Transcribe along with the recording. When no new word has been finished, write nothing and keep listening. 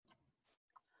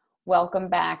Welcome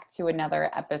back to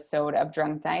another episode of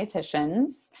Drunk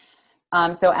Dietitians.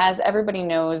 So as everybody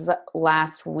knows,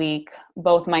 last week,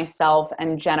 both myself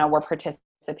and Jenna were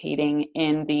participating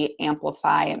in the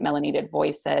Amplify Melanated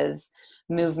Voices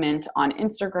movement on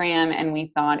Instagram, and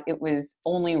we thought it was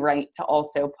only right to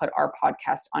also put our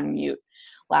podcast on mute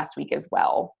last week as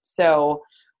well. So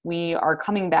we are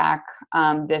coming back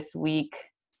this week,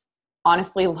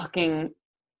 honestly looking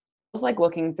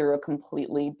through a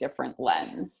completely different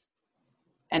lens.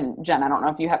 And Jen, I don't know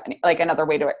if you have another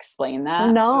way to explain that.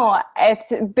 No, I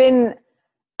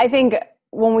think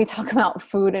when we talk about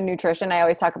food and nutrition, I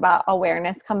always talk about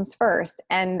awareness comes first.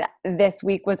 And this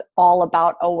week was all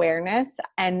about awareness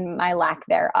and my lack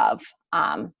thereof.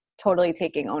 Totally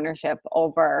taking ownership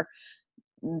over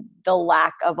the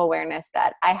lack of awareness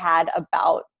that I had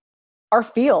about our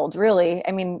field, really.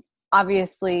 I mean,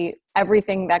 obviously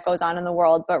everything that goes on in the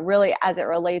world, but really as it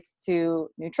relates to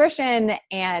nutrition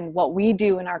and what we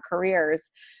do in our careers,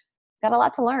 got a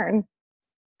lot to learn.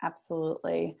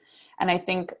 Absolutely. And I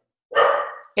think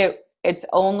it's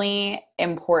only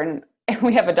important.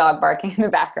 We have a dog barking in the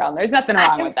background. There's nothing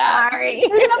wrong with that. Sorry.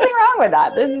 There's nothing wrong with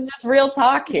that. This is just real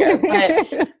talk here.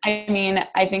 But I mean,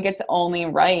 I think it's only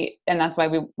right. And that's why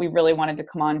we really wanted to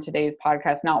come on today's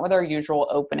podcast, not with our usual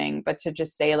opening, but to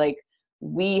just say, like,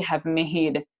 we have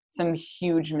made some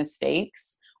huge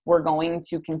mistakes. We're going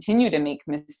to continue to make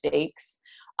mistakes.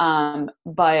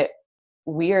 But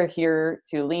we are here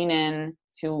to lean in,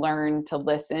 to learn, to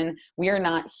listen. We are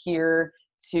not here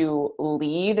to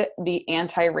lead the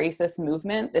anti-racist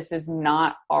movement. This is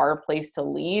not our place to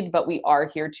lead, but we are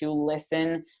here to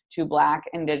listen to Black,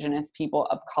 Indigenous people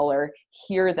of color,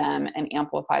 hear them, and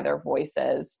amplify their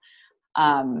voices.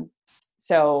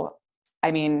 So, I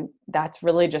mean, that's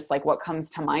really just like what comes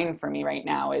to mind for me right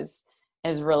now is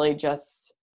really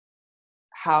just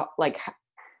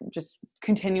just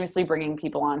continuously bringing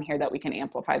people on here that we can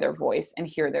amplify their voice and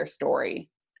hear their story.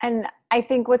 And I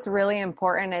think what's really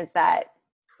important is that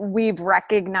we've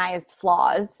recognized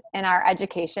flaws in our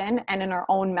education and in our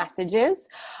own messages.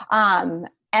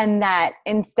 And that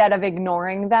instead of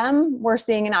ignoring them, we're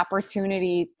seeing an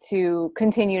opportunity to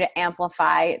continue to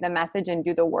amplify the message and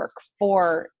do the work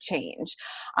for change.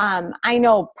 I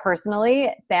know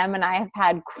personally, Sam and I have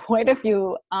had quite a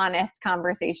few honest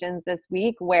conversations this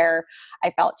week where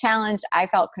I felt challenged, I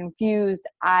felt confused,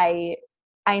 I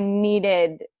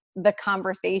needed the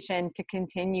conversation to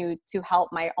continue to help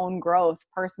my own growth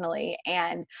personally.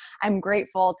 And I'm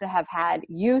grateful to have had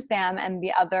you, Sam, and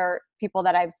the other people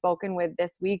that I've spoken with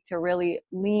this week to really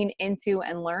lean into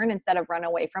and learn instead of run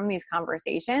away from these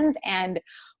conversations. And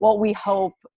what we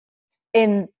hope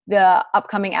in the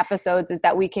upcoming episodes is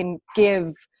that we can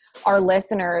give our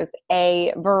listeners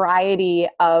a variety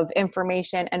of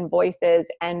information and voices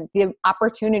and the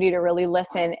opportunity to really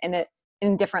listen in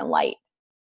a different light.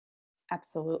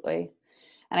 Absolutely.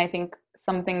 And I think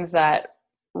some things that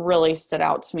really stood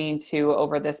out to me too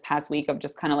over this past week of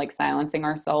just kind of like silencing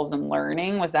ourselves and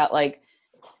learning was that, like,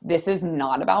 this is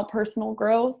not about personal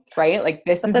growth, right? Like,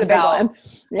 this is about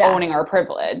owning our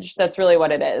privilege. That's really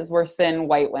what it is. We're thin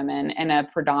white women in a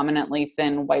predominantly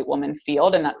thin white woman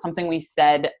field. And that's something we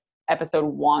said episode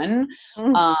 1.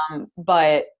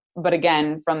 But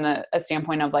again, from a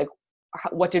standpoint of like,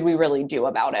 what did we really do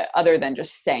about it other than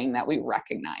just saying that we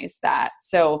recognize that?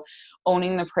 So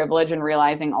owning the privilege and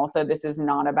realizing also this is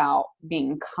not about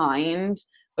being kind,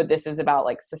 but this is about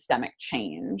like systemic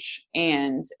change.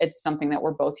 And it's something that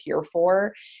we're both here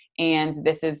for. And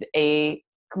this is a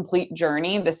complete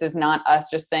journey. This is not us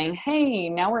just saying, hey,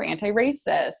 now we're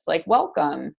anti-racist, like,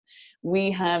 welcome.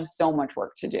 We have so much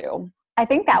work to do. I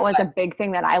think that was a big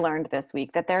thing that I learned this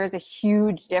week, that there is a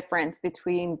huge difference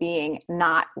between being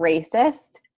not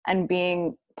racist and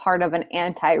being part of an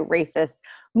anti-racist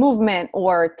movement,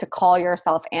 or to call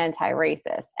yourself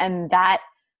anti-racist. And that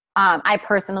I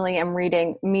personally am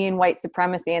reading Me and White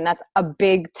Supremacy, and that's a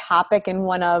big topic in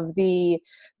one of the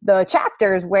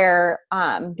chapters where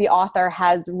the author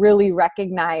has really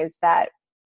recognized that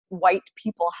white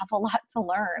people have a lot to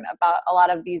learn about a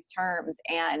lot of these terms.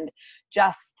 And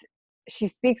just she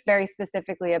speaks very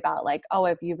specifically about, like, oh,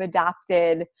 if you've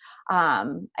adopted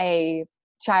a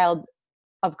child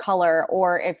of color,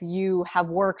 or if you have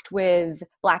worked with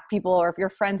Black people, or if you're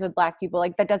friends with Black people,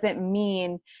 like, that doesn't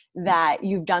mean that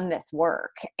you've done this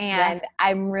work. And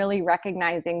I'm really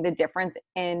recognizing the difference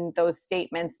in those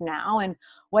statements now and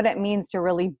what it means to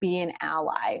really be an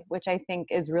ally, which I think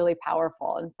is really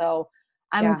powerful. And so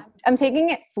I'm taking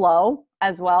it slow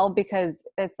as well, because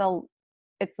it's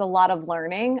a lot of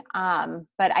learning.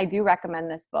 But I do recommend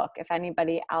this book if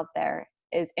anybody out there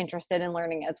is interested in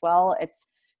learning as well. It's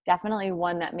definitely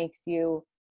one that makes you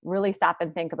really stop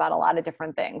and think about a lot of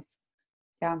different things.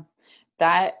 Yeah.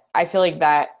 That, I feel like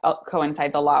that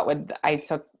coincides a lot with, I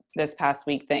took this past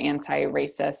week the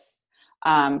anti-racist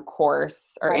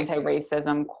course, or Right.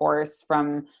 anti-racism course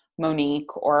from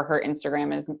Monique, or her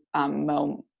Instagram is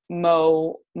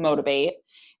Mo Motivate.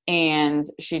 And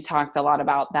she talked a lot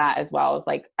about that as well, as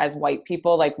like, as white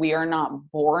people, like we are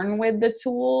not born with the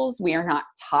tools. We are not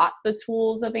taught the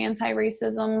tools of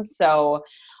anti-racism. So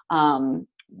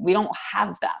we don't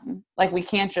have them. Like we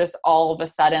can't just all of a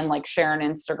sudden like share an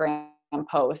Instagram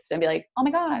post and be like, oh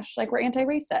my gosh, like we're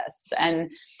anti-racist. And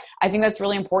I think that's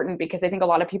really important, because I think a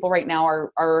lot of people right now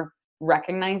are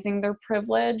recognizing their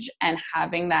privilege and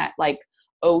having that like,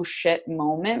 oh shit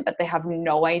moment, but they have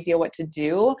no idea what to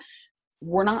do.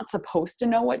 We're not supposed to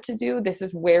know what to do. This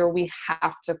is where we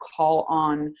have to call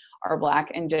on our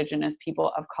Black, Indigenous,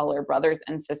 people of color, brothers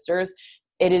and sisters.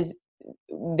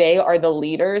 They are the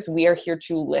leaders. We are here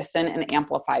to listen and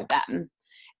amplify them.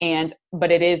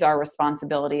 But it is our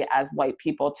responsibility as white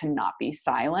people to not be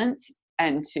silent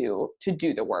and to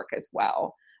do the work as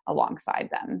well alongside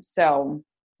them. So,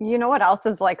 you know what else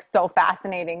is like so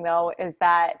fascinating though, is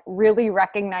that really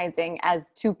recognizing as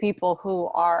two people who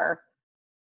are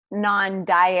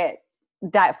non-diet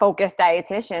focused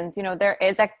dietitians, you know, there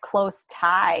is a close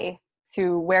tie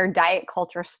to where diet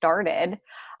culture started,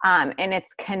 and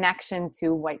its connection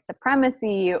to white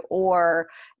supremacy or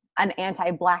an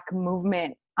anti-Black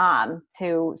movement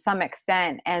to some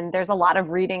extent. And there's a lot of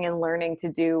reading and learning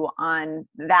to do on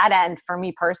that end for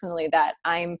me personally that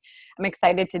I'm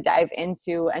excited to dive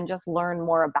into and just learn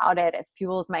more about it. It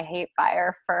fuels my hate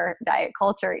fire for diet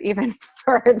culture even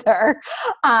further.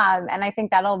 And I think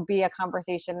that'll be a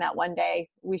conversation that one day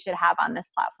we should have on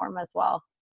this platform as well.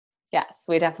 Yes,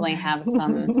 we definitely have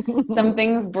some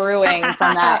things brewing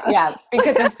from that. Yeah,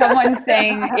 because if someone's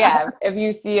saying, if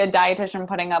you see a dietitian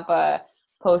putting up a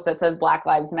post that says Black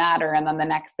Lives Matter, and then the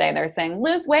next day they're saying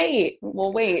lose weight,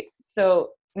 well, wait,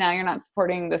 so now you're not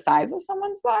supporting the size of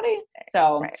someone's body.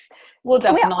 So we'll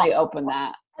definitely open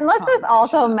that. And let's just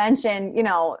also mention, you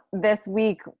know, this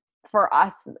week for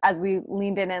us, as we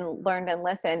leaned in and learned and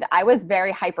listened, I was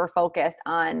very hyper focused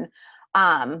on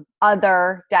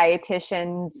other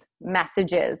dietitians'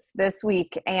 messages this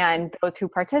week, and those who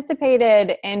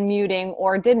participated in muting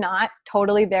or did not,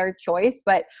 totally their choice,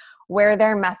 but where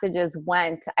their messages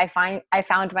went, I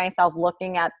found myself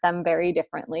looking at them very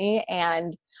differently.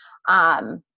 And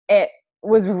it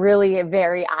was really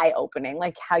very eye-opening,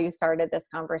 like how you started this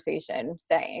conversation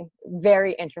saying,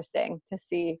 very interesting to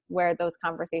see where those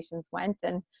conversations went,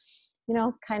 and, you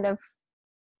know, kind of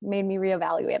made me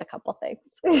reevaluate a couple things.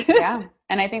 Yeah.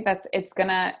 And I think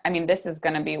this is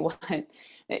gonna be what,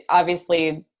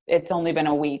 obviously it's only been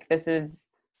a week. This is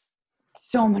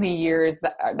so many years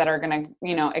that are going to,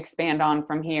 you know, expand on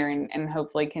from here and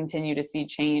hopefully continue to see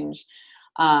change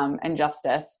and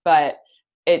justice. But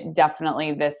it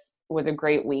definitely, this was a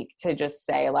great week to just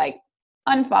say like,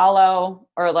 unfollow,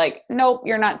 or like, nope,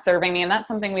 you're not serving me. And that's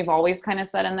something we've always kind of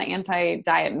said in the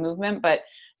anti-diet movement, but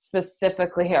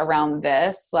specifically around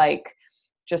this, like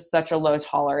just such a low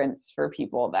tolerance for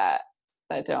people that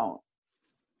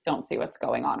don't see what's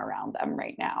going on around them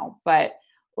right now. But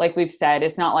like we've said,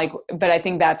 it's not like, but I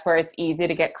think that's where it's easy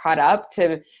to get caught up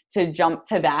to jump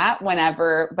to that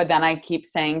whenever, but then I keep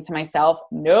saying to myself,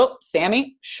 nope,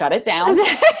 Sammy, shut it down.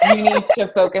 You need to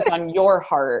focus on your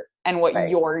heart and what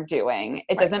you're doing.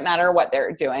 It doesn't matter what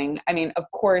they're doing. I mean, of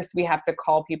course we have to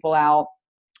call people out,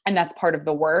 and that's part of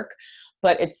the work,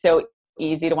 but it's so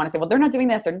easy to want to say, well, they're not doing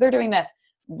this or they're doing this.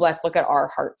 Let's look at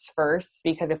our hearts first,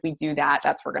 because if we do that,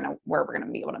 that's where we're going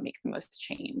to be able to make the most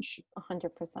change. 100%.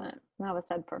 That was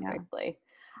said perfectly.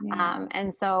 Yeah.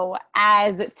 And so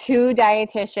as two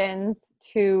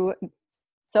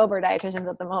sober dietitians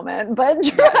at the moment, but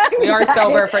we are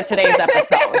sober for today's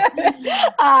episode.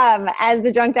 As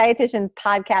the Drunk Dietitians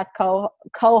podcast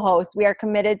co-host, we are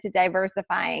committed to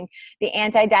diversifying the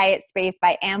anti-diet space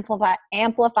by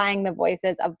amplifying the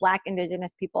voices of Black,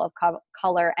 Indigenous, people of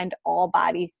color, and all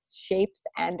body shapes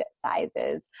and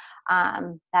sizes.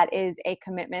 That is a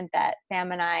commitment that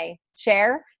Sam and I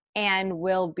share, and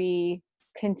will be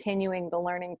continuing the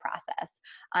learning process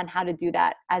on how to do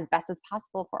that as best as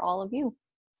possible for all of you.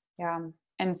 Yeah.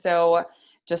 And so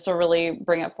just to really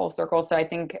bring it full circle. So I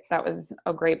think that was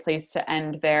a great place to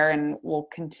end there, and we'll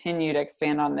continue to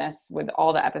expand on this with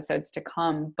all the episodes to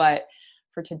come. But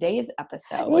for today's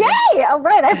episode. Yay! Oh,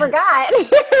 right. I forgot.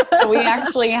 So we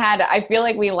actually I feel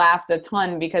like we laughed a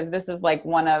ton because this is like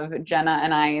one of Jenna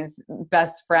and I's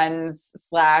best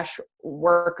friends /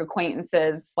 work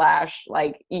acquaintances /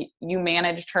 like you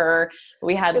managed her.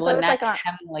 We had Lynette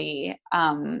Hemley,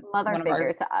 mother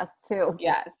figure to us too.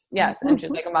 Yes. And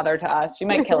she's like a mother to us. She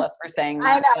might kill us for saying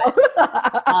that.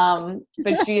 I know.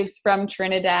 But she's from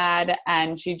Trinidad,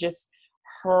 and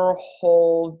her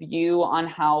whole view on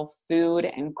how food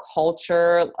and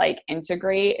culture like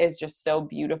integrate is just so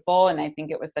beautiful. And I think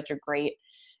it was such a great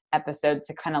episode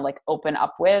to kind of like open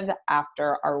up with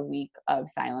after our week of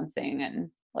silencing and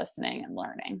listening and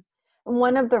learning.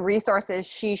 One of the resources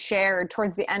she shared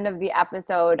towards the end of the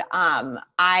episode,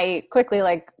 I quickly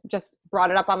just brought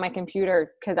it up on my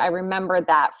computer because I remembered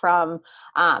that from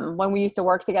when we used to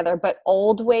work together, but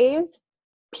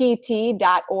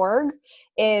oldwayspt.org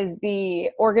is the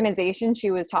organization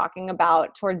she was talking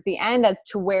about towards the end as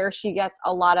to where she gets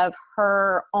a lot of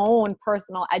her own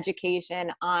personal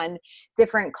education on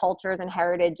different cultures and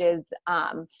heritages,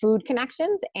 food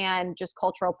connections and just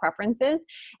cultural preferences.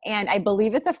 And I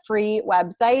believe it's a free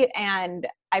website, and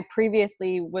I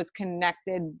previously was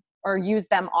connected or use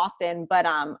them often, but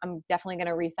I'm definitely going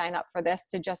to re-sign up for this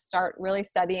to just start really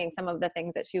studying some of the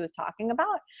things that she was talking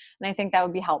about. And I think that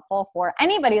would be helpful for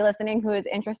anybody listening who is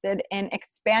interested in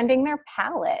expanding their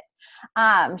palate.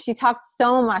 She talked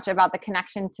so much about the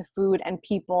connection to food and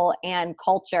people and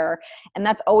culture, and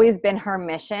that's always been her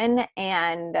mission.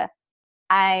 And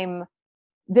I'm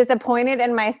disappointed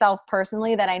in myself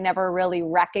personally that I never really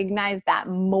recognized that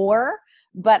more.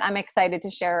 But I'm excited to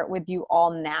share it with you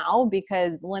all now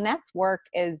because Lynette's work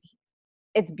it's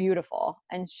beautiful,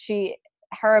 and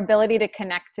her ability to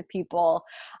connect to people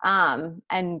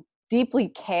and deeply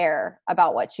care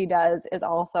about what she does is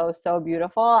also so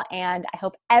beautiful. And I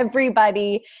hope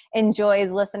everybody enjoys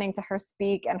listening to her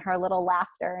speak and her little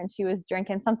laughter. And she was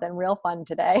drinking something real fun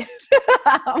today.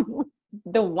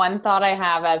 The one thought I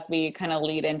have as we kind of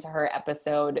lead into her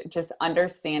episode, just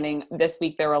understanding this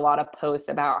week, there were a lot of posts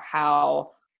about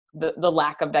how the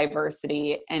lack of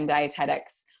diversity in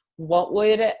dietetics. What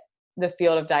would the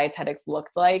field of dietetics look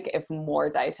like if more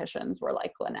dietitians were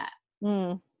like Lynette?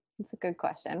 That's a good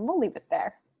question. We'll leave it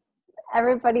there.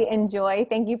 Everybody enjoy.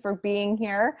 Thank you for being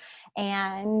here,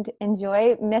 and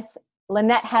enjoy Miss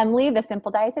Lynette Hemley, the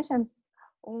Simple Dietitian.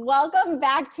 Welcome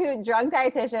back to Drunk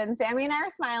Dietitian. Sammy and I are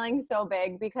smiling so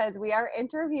big because we are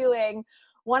interviewing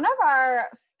one of our,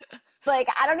 I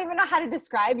don't even know how to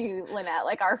describe you,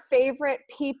 Lynette, our favorite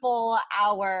people,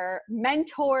 our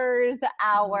mentors,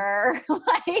 our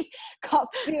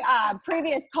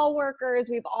previous coworkers.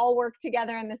 We've all worked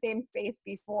together in the same space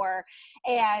before.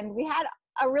 And we had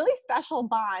a really special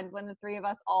bond when the three of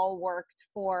us all worked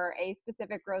for a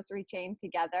specific grocery chain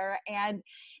together. And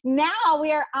now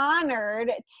we are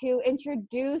honored to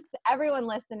introduce everyone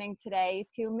listening today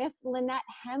to Miss Lynette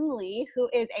Hemley, who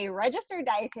is a registered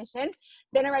dietitian,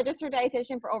 been a registered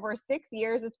dietitian for over 6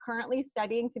 years, is currently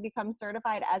studying to become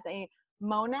certified as a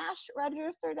Monash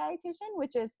registered dietitian,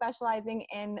 which is specializing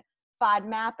in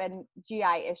FODMAP and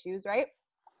GI issues, right?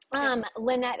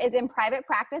 Lynette is in private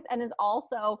practice and is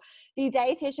also the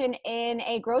dietitian in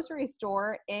a grocery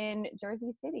store in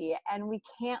Jersey City. And we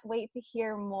can't wait to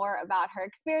hear more about her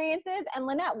experiences. And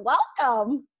Lynette,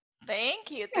 welcome.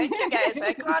 Thank you guys.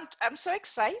 I'm so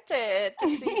excited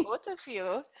to see both of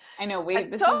you. I know,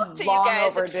 this is long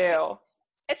overdue.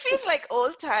 It feels like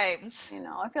old times.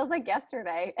 It feels like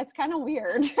yesterday. It's kind of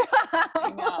weird.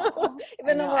 I know.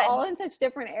 Even though we're all in such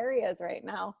different areas right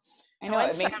now. I know,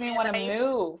 it makes me want to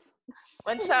move.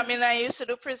 When Sammy and I used to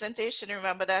do presentation,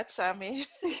 remember that, Sammy?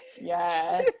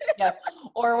 Yes.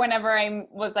 Or whenever I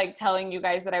was telling you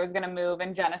guys that I was going to move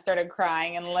and Jenna started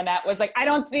crying and Lynette was like, I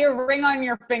don't see a ring on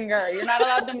your finger. You're not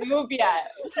allowed to move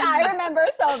yet. I remember.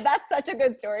 So that's such a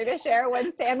good story to share.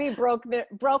 When Sammy broke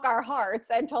our hearts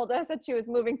and told us that she was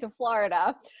moving to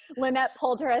Florida, Lynette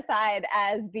pulled her aside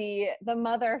as the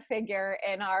mother figure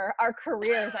in our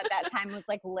careers at that time, was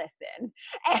like, listen,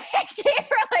 and gave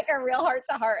her a real heart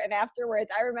to heart. And afterwards,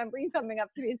 I remember you coming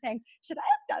up to me and saying, should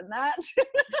I have done that?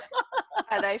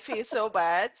 And I feel so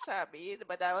bad, Sammy,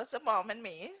 but that was the mom and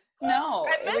me. No.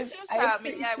 I miss you,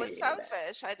 Sammy. I was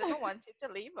selfish. I didn't want you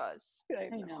to leave us. I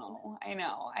know.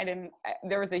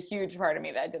 There was a huge part of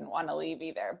me that didn't want to leave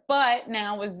either. But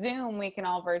now with Zoom, we can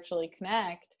all virtually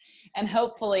connect. And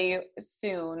hopefully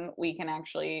soon we can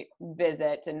actually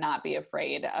visit and not be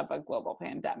afraid of a global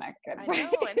pandemic. I know.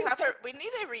 And we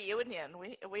need a reunion.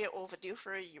 We are overdue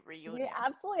for a reunion. We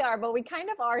absolutely are. But we kind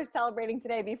of are celebrating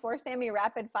today. Before Sammy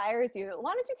rapid fires you,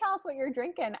 why don't you tell us what you're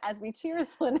drinking as we cheers,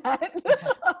 Lynette?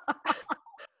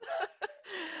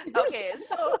 Okay,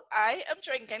 so I am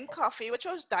drinking coffee, which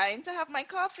I was dying to have my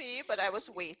coffee, but I was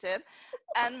waiting.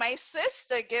 And my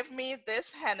sister gave me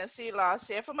this Hennessy last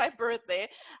year for my birthday,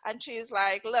 and she's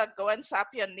like, "Look, go and sap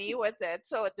your knee with it."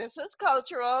 So this is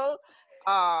cultural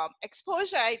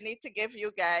exposure I need to give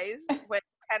you guys with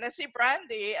Hennessy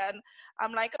brandy. And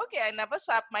I'm like, okay, I never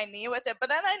sap my knee with it, but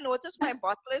then I noticed my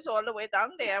bottle is all the way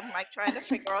down there. I'm like trying to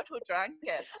figure out who drank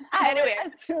it. I Anyway,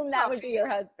 would assume that would be coffee. your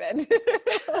husband.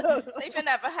 So if you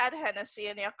never had Hennessy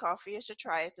in your coffee, you should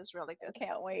try it. It's really good.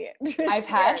 Can't wait. I've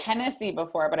had Hennessy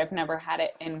before, but I've never had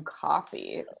it in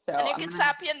coffee. So And you can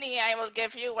sap your knee. I will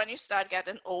give you when you start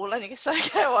getting old and you start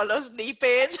getting all those knee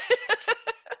pains.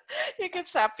 You can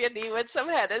sap your knee with some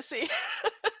Hennessy.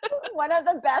 One of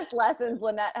the best lessons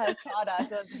Lynette has taught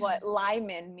us is what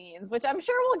Lyman means, which I'm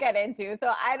sure we'll get into.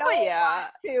 So I don't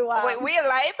want to. We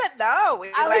lime it now.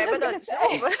 We lime it on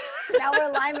Zoom. Now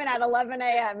we're Lyman at 11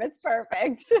 a.m. It's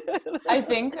perfect. I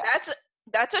think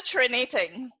that's a Trini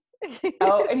thing.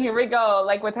 Oh, and here we go.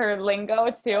 Like with her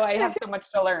lingo too. I have so much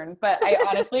to learn. But I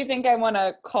honestly think I want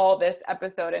to call this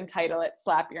episode and title it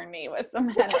 "Slap Your Knee with Some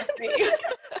Hennessy."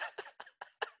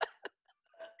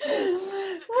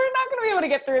 We're not going to be able to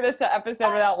get through this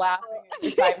episode without laughing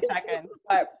in 5 seconds,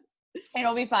 but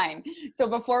it'll be fine. So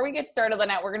before we get started,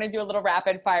 Lynette, we're going to do a little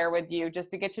rapid fire with you just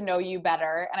to get to know you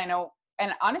better. And I know,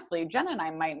 and honestly, Jenna and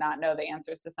I might not know the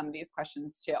answers to some of these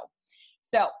questions too.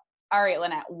 So, all right,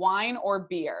 Lynette, wine or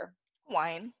beer?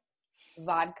 Wine.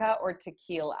 Vodka or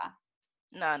tequila?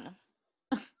 None.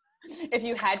 If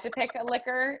you had to pick a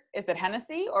liquor, is it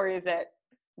Hennessy or is it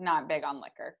not big on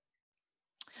liquor?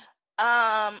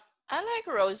 I like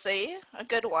rosé, a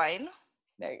good wine.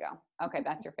 There you go. Okay,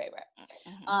 that's your favorite.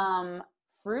 Mm-hmm.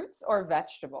 Fruits or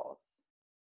vegetables?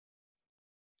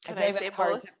 Can I say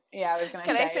both? Yeah, I was going to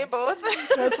say. Can I say both?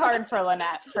 It's hard for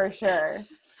Lynette, for sure.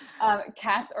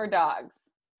 Cats or dogs?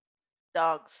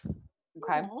 Dogs.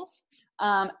 Okay.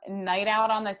 Night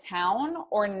out on the town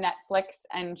or Netflix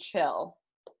and chill?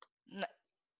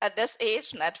 At this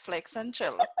age, Netflix and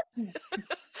chill.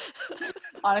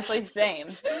 Honestly,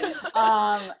 same.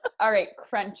 All right,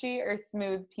 crunchy or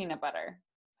smooth peanut butter?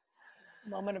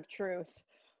 Moment of truth.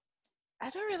 I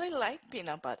don't really like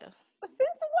peanut butter.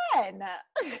 Since when?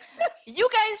 You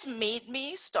guys made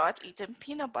me start eating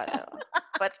peanut butter.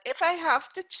 But if I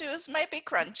have to choose, might be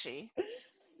crunchy.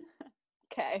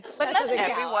 Okay. But not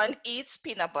everyone eats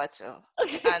peanut butter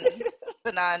and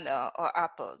banana or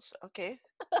apples, okay?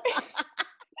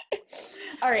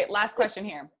 All right, last question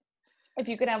here. If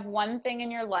you could have one thing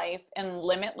in your life in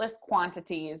limitless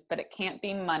quantities, but it can't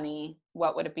be money,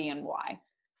 what would it be and why?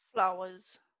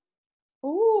 Flowers.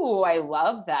 Ooh, I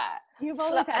love that. You've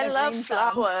always had I love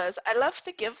flowers. Song. I love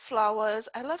to give flowers.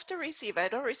 I love to receive. I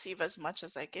don't receive as much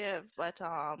as I give, but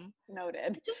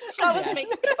noted. Flowers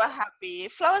makes people happy.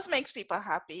 Flowers makes people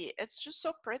happy. It's just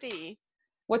so pretty.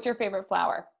 What's your favorite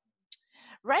flower?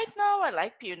 Right now, I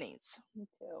like peonies. Me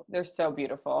too. They're so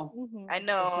beautiful. Mm-hmm. I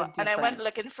know, and I went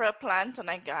looking for a plant, and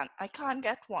I can't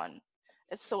get one.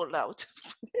 It's sold out.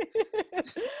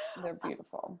 They're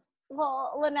beautiful.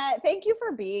 Well, Lynette, thank you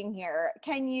for being here.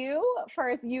 Can you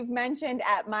first, you've mentioned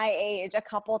at my age a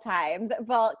couple times,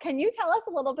 well, can you tell us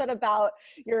a little bit about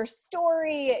your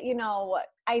story? You know,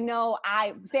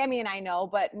 Sammy and I know,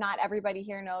 but not everybody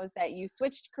here knows that you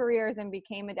switched careers and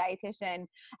became a dietitian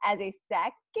as a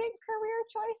second career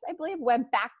choice, I believe, went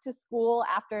back to school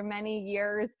after many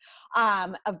years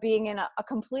of being in a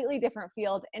completely different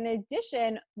field. In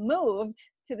addition, moved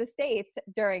to the States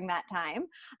during that time.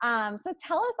 So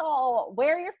tell us all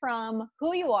where you're from,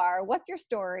 who you are, what's your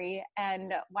story,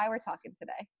 and why we're talking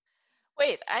today.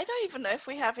 Wait, I don't even know if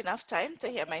we have enough time to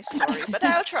hear my story, but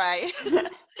I'll try.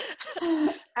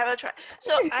 I will try.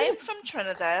 So I'm from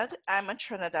Trinidad. I'm a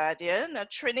Trinidadian, a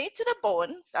Trini to the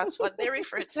bone. That's what they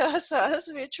refer to us as.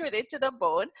 We're Trini to the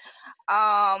bone.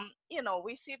 You know,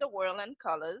 we see the world in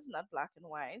colors, not black and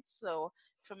white. So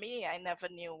for me, I never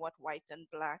knew what white and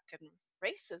black and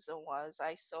racism was.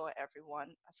 I saw everyone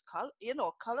as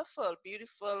colorful,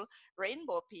 beautiful,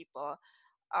 rainbow people.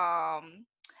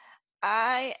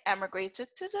 I emigrated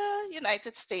to the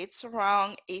United States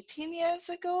around 18 years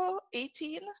ago,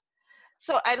 18.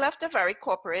 So I left a very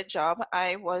corporate job.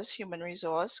 I was human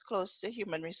resource, close to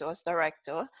human resource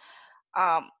director.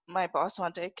 My boss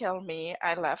wanted to kill me.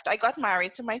 I left. I got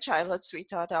married to my childhood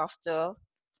sweetheart after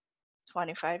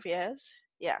 25 years.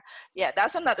 Yeah,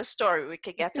 that's another story. We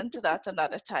could get into that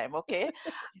another time, okay?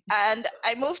 And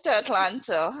I moved to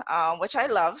Atlanta, which I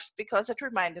loved because it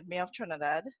reminded me of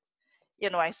Trinidad. You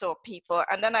know, I saw people,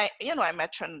 and then I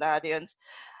met Trinidadians.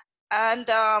 And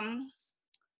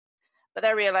But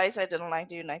I realized I didn't like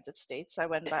the United States. I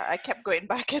went back. I kept going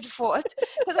back and forth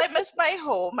because I missed my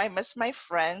home. I missed my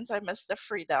friends. I missed the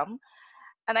freedom.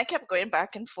 And I kept going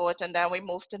back and forth. And then we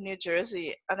moved to New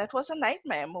Jersey. And it was a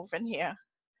nightmare moving here.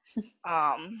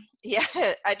 Yeah,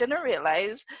 I didn't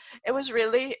realize it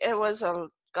was a,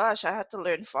 gosh, I had to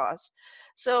learn fast.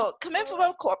 So coming from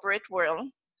a corporate world,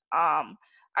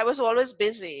 I was always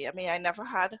busy. I mean, I never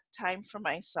had time for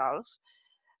myself.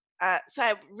 So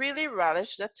I really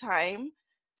relished the time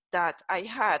that I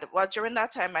had. Well, during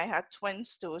that time, I had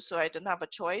twins too, so I didn't have a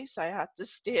choice. I had to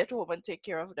stay at home and take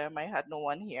care of them. I had no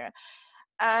one here.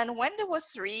 And when they were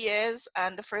 3 years,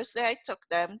 and the first day I took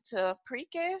them to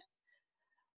pre-K,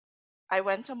 I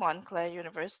went to Montclair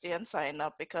University and signed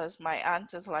up because my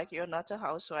aunt is like, "You're not a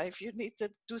housewife. You need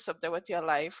to do something with your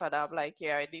life." And I'm like,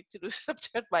 "Yeah, I need to do something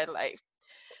with my life."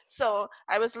 So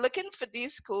I was looking for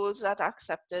these schools that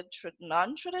accepted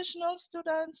non-traditional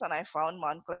students, and I found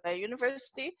Montclair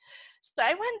University. So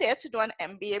I went there to do an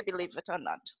MBA, believe it or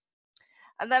not.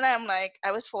 And then I'm like,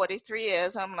 I was 43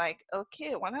 years. I'm like,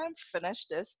 okay, when I'm finished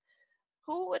this,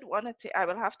 who would want to take? I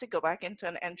will have to go back into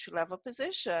an entry-level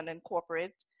position in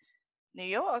corporate New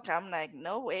York. I'm like,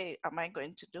 no way am I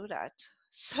going to do that.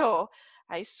 So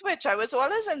I switched. I was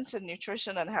always into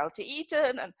nutrition and healthy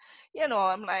eating. And,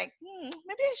 I'm like,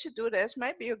 maybe I should do this.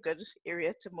 Might be a good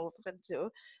area to move into.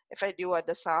 If I knew what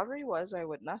the salary was, I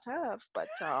would not have. But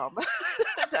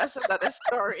that's another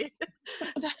story.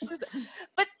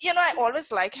 But, I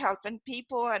always like helping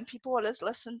people, and people always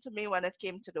listen to me when it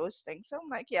came to those things. So I'm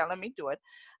like, yeah, let me do it.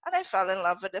 And I fell in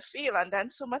love with the field. And then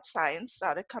so much science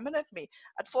started coming at me.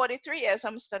 At 43 years,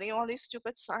 I'm studying all these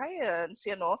stupid science,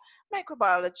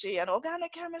 microbiology and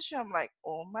organic chemistry. I'm like,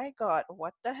 oh my God,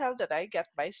 what the hell did I get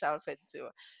myself into?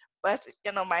 But,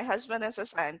 my husband is a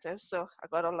scientist, so I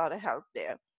got a lot of help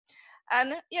there.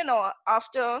 And,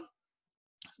 after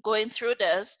going through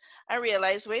this, I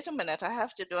realized, wait a minute, I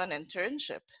have to do an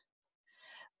internship.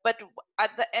 But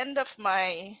at the end of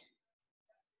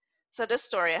so this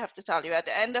story I have to tell you, at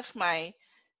the end of my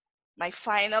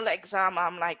final exam,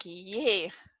 I'm like,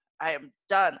 yay, I am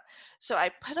done. So I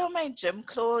put on my gym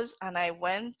clothes and I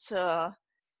went to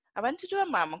do a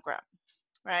mammogram,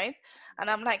 right? And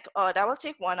I'm like, oh, that will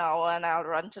take 1 hour and I'll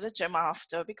run to the gym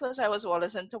after, because I was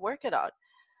always into working out.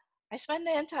 I spent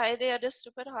the entire day at this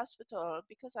stupid hospital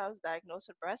because I was diagnosed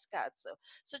with breast cancer.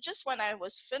 So just when I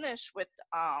was finished with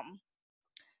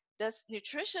this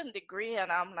nutrition degree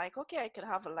and I'm like, okay, I could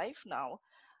have a life now,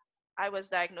 I was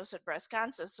diagnosed with breast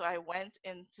cancer. So I went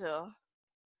into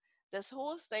this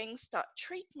whole thing, start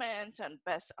treatment and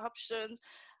best options.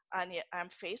 And yet I'm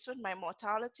faced with my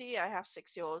mortality. I have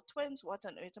 6-year-old twins. What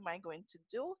on earth am I going to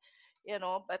do?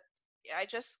 But I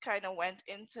just kind of went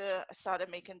into, I started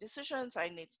making decisions. I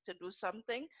need to do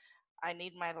something. I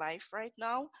need my life right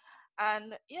now.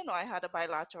 And, I had a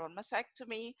bilateral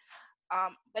mastectomy.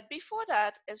 But before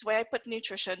that is where I put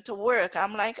nutrition to work.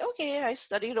 I'm like, okay, I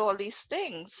studied all these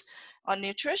things on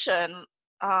nutrition.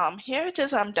 Here it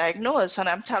is, I'm diagnosed, and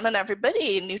I'm telling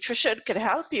everybody nutrition could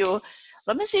help you.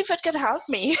 Let me see if it could help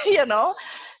me,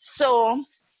 So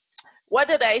what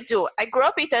did I do? I grew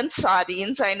up eating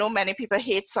sardines. I know many people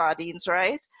hate sardines,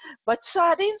 right? But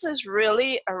sardines is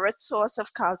really a rich source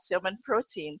of calcium and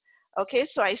protein. Okay,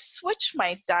 so I switched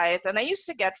my diet, and I used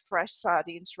to get fresh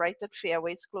sardines right at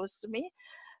Fairways close to me.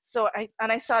 So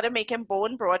I started making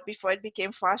bone broth before it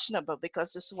became fashionable,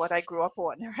 because this is what I grew up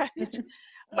on, right?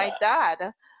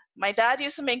 my dad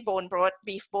used to make bone broth,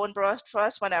 beef bone broth for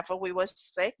us whenever we were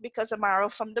sick, because the marrow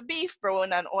from the beef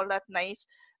bone and all that nice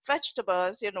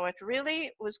vegetables, it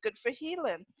really was good for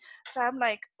healing. So I'm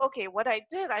like, okay, what I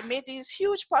did, I made these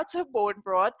huge pots of bone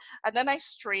broth, and then I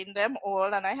strained them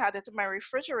all, and I had it in my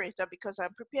refrigerator because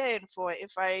I'm preparing for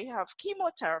if I have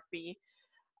chemotherapy,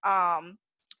 and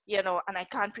I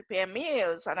can't prepare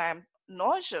meals and I'm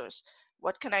nauseous.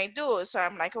 What can I do? So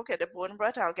I'm like, okay, the bone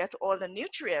broth, I'll get all the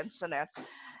nutrients in it.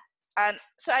 And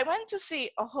so I went to see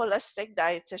a holistic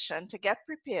dietitian to get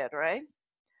prepared, right?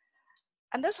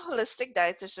 And this holistic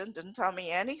dietitian didn't tell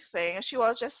me anything.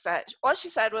 All she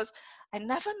said was, I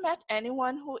never met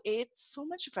anyone who ate so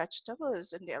much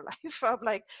vegetables in their life. I'm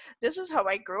like, this is how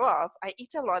I grew up. I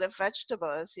eat a lot of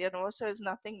vegetables, so it's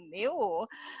nothing new.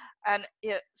 And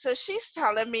so she's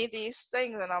telling me these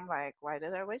things, and I'm like, why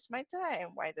did I waste my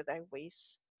time? Why did I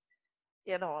waste,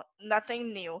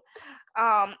 nothing new?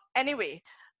 Anyway,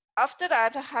 after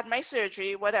that, I had my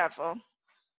surgery, whatever.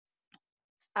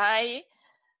 I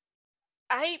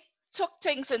took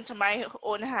things into my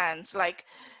own hands. Like,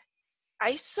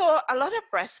 I saw a lot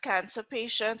of breast cancer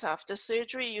patients after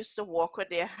surgery used to walk with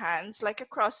their hands like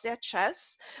across their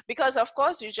chest because, of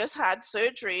course, you just had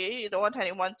surgery. You don't want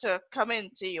anyone to come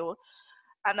into you.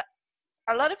 And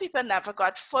a lot of people never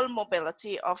got full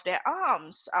mobility of their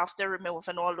arms after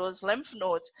removing all those lymph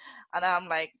nodes. And I'm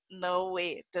like, no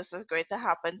way, this is going to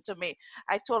happen to me.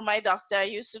 I told my doctor I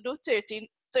used to do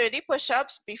 30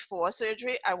 push-ups before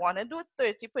surgery. I want to do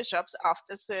 30 push-ups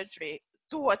after surgery.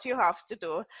 Do what you have to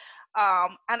do.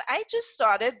 And I just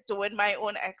started doing my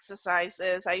own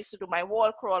exercises. I used to do my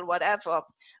wall crawl, whatever.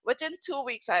 Within 2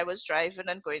 weeks, I was driving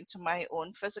and going to my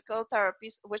own physical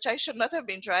therapies, which I should not have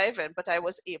been driving, but I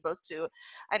was able to.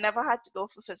 I never had to go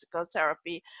for physical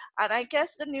therapy. And I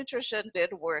guess the nutrition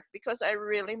did work because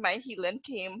my healing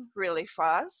came really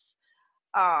fast.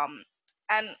 Um,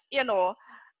 and,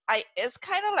 it's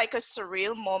kind of like a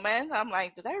surreal moment. I'm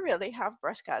like, did I really have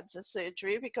breast cancer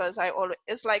surgery? Because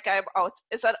it's like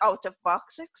it's an out of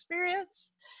box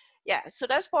experience. Yeah, so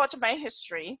that's part of my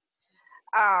history.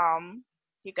 Um,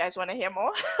 you guys want to hear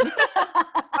more?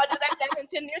 How did I get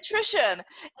into nutrition?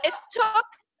 It took,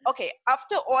 okay,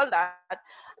 after all that,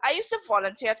 I used to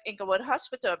volunteer at Inglewood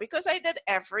Hospital because I did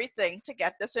everything to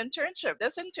get this internship.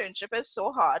 This internship is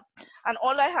so hard. And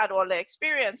all the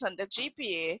experience and the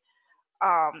GPA,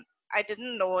 I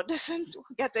didn't know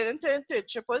getting into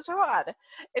internship was hard.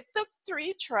 It took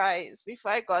 3 tries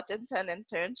before I got into an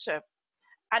internship.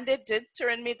 And they did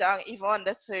turn me down even on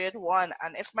the third one.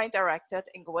 And if my director at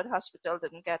Inglewood Hospital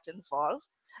didn't get involved,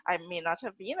 I may not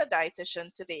have been a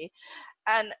dietitian today.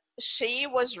 And she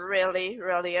was really,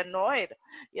 really annoyed.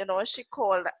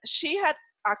 She had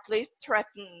actually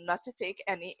threatened not to take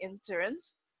any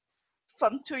interns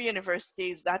from 2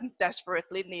 universities that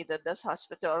desperately needed this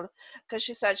hospital because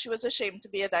she said she was ashamed to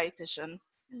be a dietitian.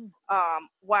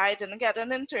 Why I didn't get an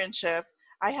internship.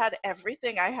 I had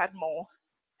everything, I had more.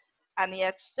 And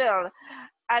yet still,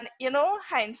 and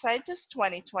hindsight is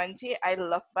 2020. I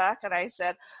look back and I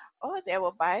said, oh, there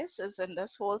were biases in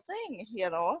this whole thing.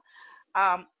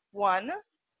 One,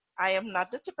 I am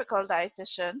not the typical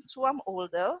dietitian. Two, I'm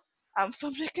older. I'm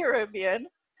from the Caribbean.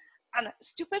 And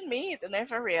stupid me to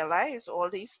never realize all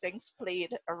these things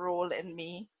played a role in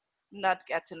me not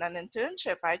getting an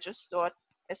internship. I just thought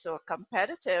it's so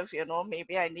competitive,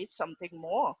 maybe I need something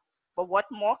more. But what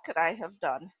more could I have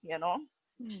done?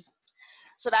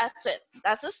 So that's it.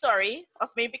 That's the story of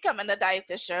me becoming a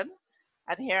dietitian.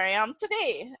 And here I am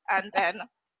today. And then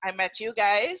I met you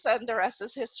guys, and the rest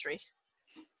is history.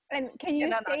 And can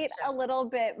you state a little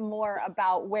bit more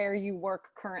about where you work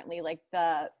currently, like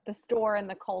the store and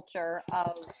the culture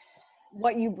of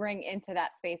what you bring into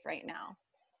that space right now?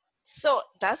 So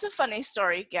that's a funny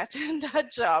story, getting that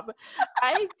job.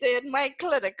 I did my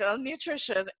clinical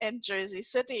nutrition in Jersey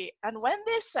City. And when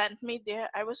they sent me there,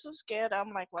 I was so scared.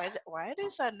 I'm like, why are they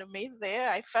sending me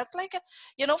there? I felt like,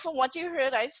 from what you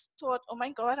heard, I thought, oh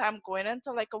my God, I'm going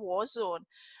into like a war zone.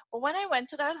 But when I went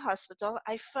to that hospital,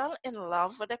 I fell in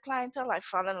love with the clientele. I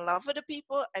fell in love with the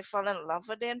people. I fell in love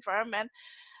with the environment.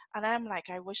 And I'm like,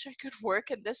 I wish I could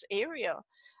work in this area.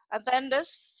 And then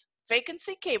this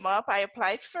vacancy came up. I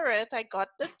applied for it. I got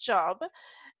the job.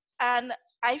 And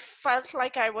I felt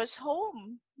like I was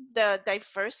home. The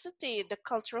diversity, the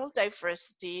cultural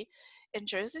diversity in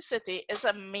Jersey City is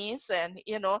amazing.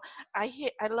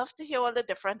 I love to hear all the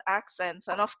different accents.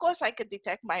 And of course, I could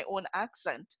detect my own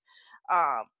accent.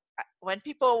 Um, when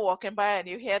people are walking by and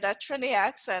you hear that Trini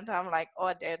accent, I'm like,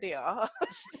 oh, there they are.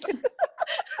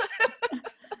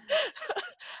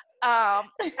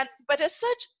 But as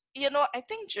such, I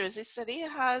think Jersey City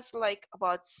has like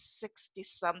about 60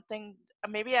 something,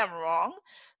 maybe I'm wrong,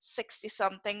 60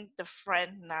 something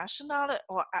different national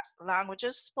or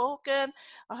languages spoken,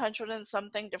 100 and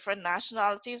something different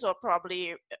nationalities, or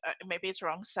probably maybe it's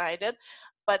wrong sided,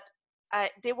 but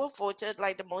they were voted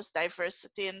like the most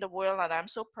diversity in the world, and I'm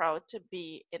so proud to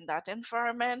be in that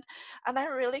environment. And I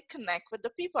really connect with the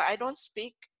people. I don't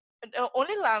speak, the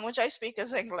only language I speak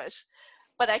is English,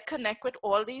 but I connect with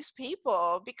all these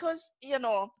people because,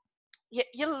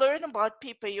 you learn about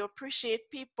people, you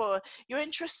appreciate people, you're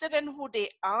interested in who they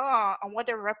are and what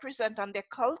they represent and their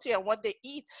culture and what they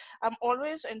eat. I'm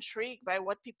always intrigued by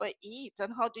what people eat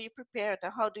and how do you prepare it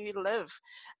and how do you live.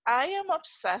 I am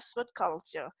obsessed with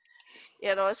culture.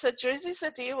 So Jersey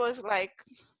City was like,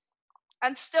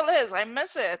 and still is. I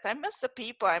miss it. I miss the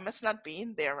people. I miss not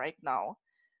being there right now.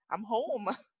 I'm home.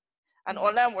 And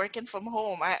all I'm working from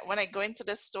home. When I go into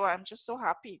the store, I'm just so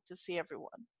happy to see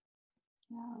everyone.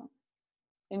 Yeah.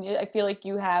 And I feel like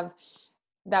you have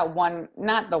that one,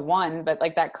 not the one, but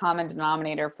like that common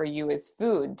denominator for you is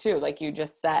food too. Like you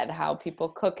just said, how people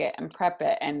cook it and prep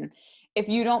it. And if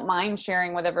you don't mind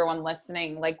sharing with everyone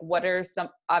listening, like what are some,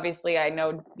 obviously I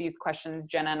know these questions,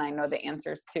 Jenna, and I know the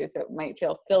answers too, so it might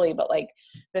feel silly, but like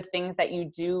the things that you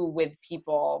do with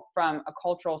people from a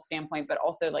cultural standpoint, but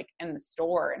also like in the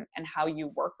store, and how you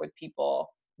work with people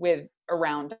with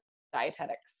around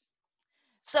dietetics.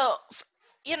 So,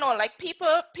 like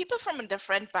people from a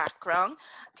different background,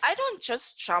 I don't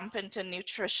just jump into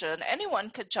nutrition. Anyone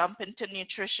could jump into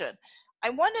nutrition. I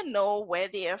want to know where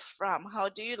they are from. How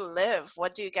do you live?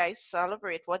 What do you guys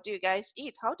celebrate? What do you guys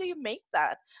eat? How do you make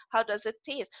that? How does it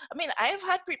taste? I mean, I've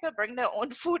had people bring their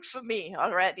own food for me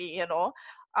already, and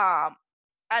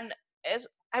as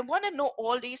I want to know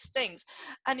all these things.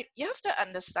 And you have to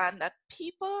understand that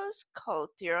people's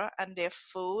culture and their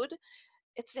food,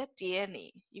 it's their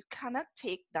DNA. You cannot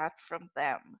take that from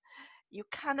them. You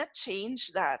cannot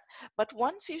change that. But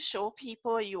once you show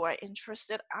people you are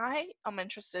interested, I am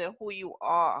interested in who you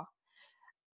are,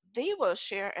 they will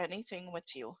share anything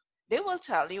with you. They will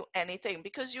tell you anything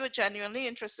because you are genuinely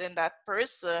interested in that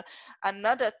person, and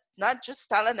not just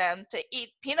telling them to eat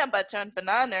peanut butter and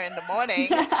banana in the morning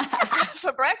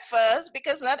for breakfast,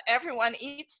 because not everyone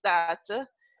eats that.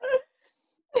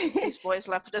 These boys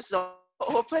left this door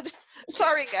open.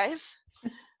 Sorry, guys.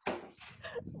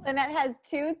 Lynette has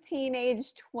 2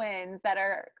 teenage twins that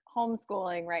are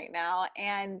homeschooling right now,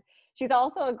 and she's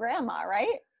also a grandma,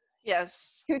 right?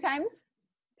 Yes. 2 times?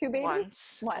 2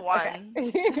 babies? One.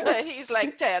 Okay. He's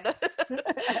like 10.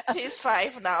 He's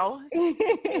 5 now.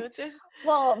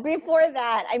 Well, before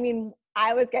that, I mean,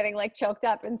 I was getting like choked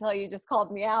up until you just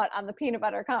called me out on the peanut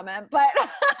butter comment, but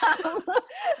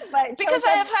because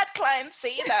I have had clients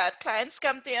say that. Clients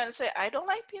come to you and say, I don't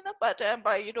like peanut butter,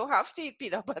 but you don't have to eat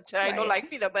peanut butter. I don't like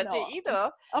peanut butter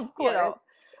either. Of course.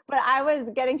 But I was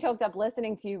getting choked up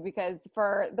listening to you because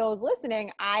for those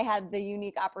listening, I had the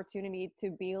unique opportunity to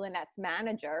be Lynette's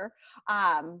manager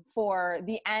for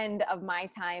the end of my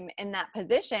time in that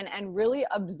position and really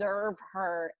observe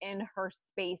her in her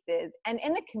spaces and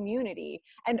in the community.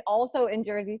 And also in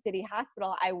Jersey City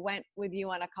Hospital, I went with you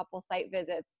on a couple site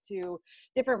visits to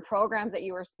different programs that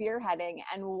you were spearheading.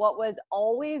 And what was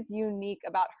always unique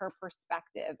about her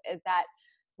perspective is that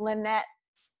Lynette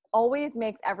always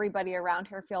makes everybody around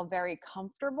her feel very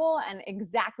comfortable, and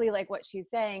exactly like what she's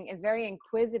saying, is very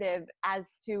inquisitive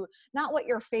as to not what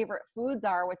your favorite foods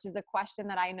are, which is a question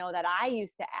that I know that I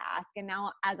used to ask. And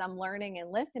now as I'm learning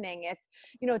and listening, it's,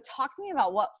 talk to me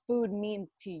about what food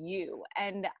means to you.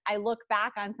 And I look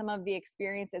back on some of the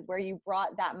experiences where you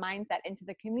brought that mindset into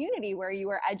the community, where you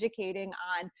were educating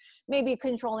on maybe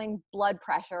controlling blood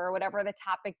pressure or whatever the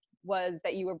topic was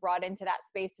that you were brought into that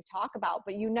space to talk about,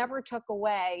 but you never took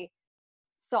away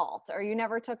salt, or you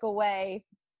never took away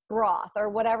broth, or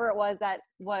whatever it was that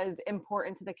was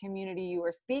important to the community you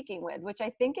were speaking with, which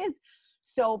I think is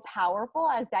so powerful.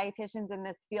 As dietitians in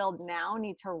this field now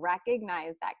need to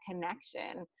recognize that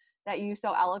connection that you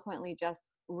so eloquently just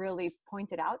really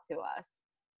pointed out to us.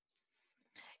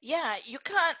 Yeah, you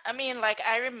can't. I mean, like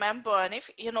I remember, and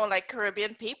if like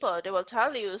Caribbean people, they will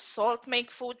tell you salt make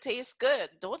food taste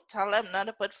good. Don't tell them not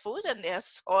to put food in their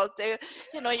salt. You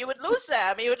would lose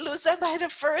them. You would lose them by the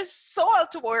first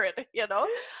salt word.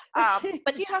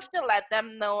 But you have to let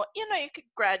them know. You could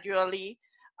gradually,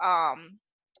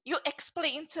 you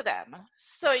explain to them.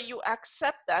 So you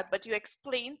accept that, but you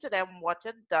explain to them what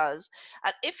it does.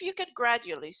 And if you could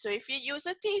gradually, so if you use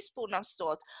a teaspoon of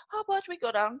salt, how about we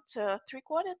go down to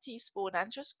 3/4 teaspoon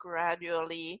and just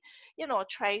gradually,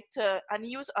 try to, and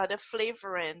use other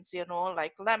flavorings,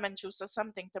 like lemon juice or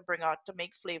something to bring out, to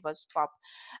make flavors pop.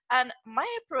 And my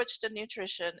approach to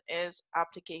nutrition is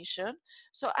application.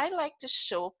 So I like to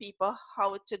show people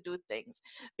how to do things,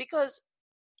 because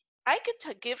I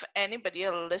could give anybody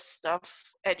a list of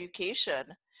education.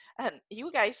 And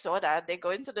you guys saw that. They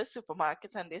go into the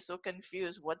supermarket and they're so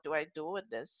confused. What do I do with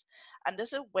this? And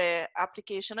this is where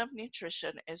application of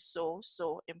nutrition is so,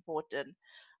 so important.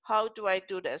 How do I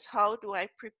do this? How do I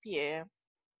prepare?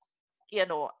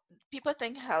 People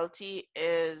think healthy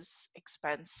is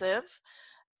expensive.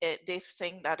 They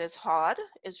think that is hard.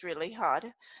 It's really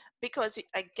hard, because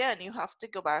again, you have to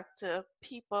go back to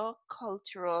people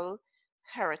cultural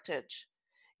heritage.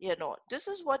 This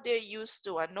is what they're used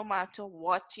to, and no matter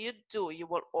what you do, you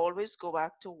will always go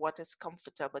back to what is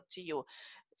comfortable to you.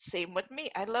 Same with me.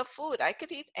 I love food. I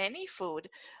could eat any food,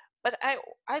 but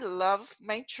I love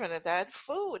my Trinidad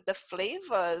food. The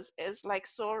flavors is like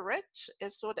so rich.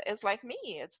 It's like me.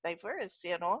 It's diverse.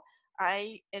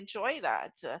 I enjoy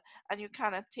that, and you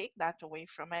cannot take that away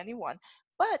from anyone.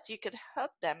 but you could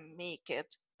help them make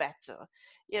it better.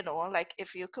 Like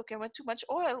if you're cooking with too much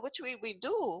oil, which we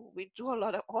do a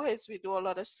lot of oils, we do a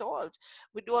lot of salt,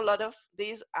 we do a lot of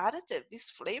these additives,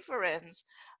 these flavorings.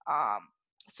 Um,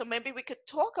 so maybe we could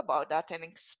talk about that and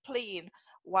explain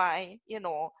why,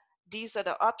 these are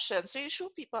the options. So you show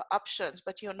people options,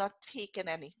 but you're not taking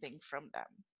anything from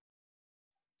them.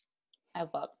 I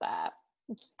love that.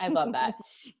 I love that.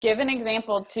 Give an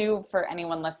example too for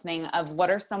anyone listening of what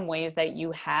are some ways that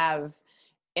you have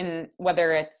in,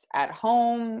 whether it's at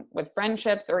home with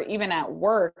friendships or even at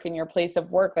work in your place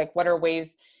of work, like what are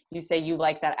ways you say you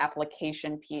like that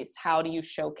application piece? How do you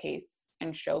showcase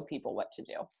and show people what to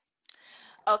do?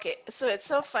 Okay, so it's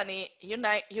so funny. You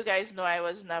guys know I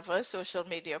was never a social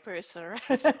media person,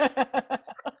 right?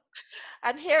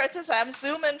 And here it is, I'm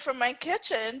zooming from my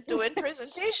kitchen doing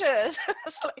presentations.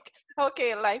 It's like,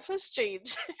 okay, life has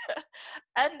changed.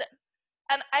 and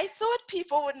and I thought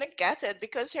people wouldn't get it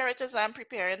because here it is, I'm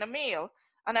preparing a meal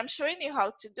and I'm showing you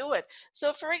how to do it.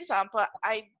 So for example,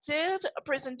 I did a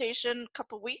presentation a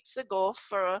couple weeks ago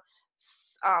for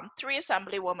 3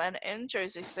 assemblywomen in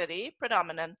Jersey City,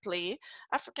 predominantly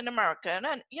African American.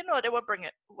 And, they were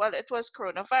bringing, well, it was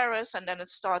coronavirus and then it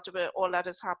started with all that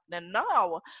is happening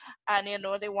now. And,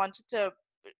 they wanted to,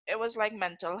 it was like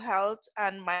mental health.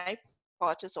 And my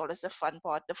part is always the fun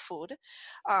part, the food.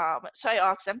 So I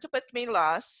asked them to put me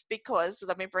last because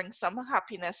let me bring some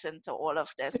happiness into all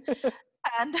of this.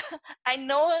 And I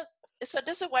know, so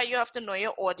this is why you have to know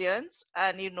your audience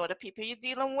and you know the people you're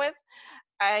dealing with.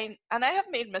 And I have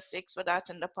made mistakes with that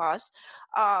in the past.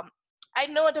 Um, I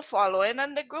know the following,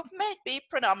 and the group might be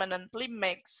predominantly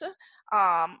mixed,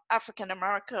 African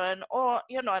American or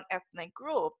an ethnic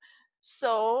group.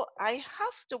 So I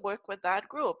have to work with that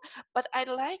group. But I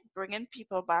like bringing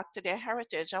people back to their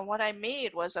heritage. And what I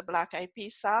made was a black eyed pea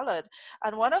salad.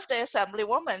 And one of the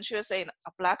assemblywomen, she was saying,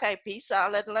 "A black eyed pea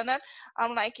salad, Lynette?"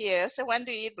 I'm like, "Yeah." So when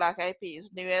do you eat black eyed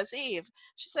peas? New Year's Eve.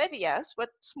 She said yes,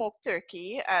 with smoked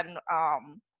turkey and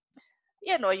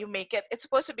you make it. It's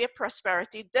supposed to be a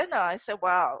prosperity dinner. I said,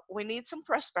 well, we need some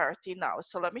prosperity now.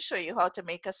 So let me show you how to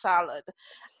make a salad.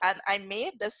 And I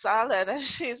made the salad and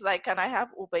she's like, "Can I have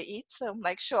Uber Eats?" I'm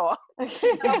like, "Sure."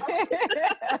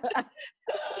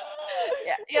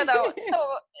 Yeah, so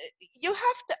you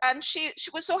have to, and she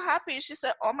was so happy. She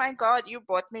said, "Oh my God, you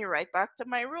brought me right back to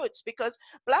my roots," because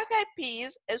black eyed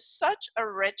peas is such a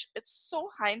rich, it's so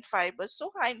high in fiber,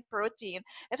 so high in protein,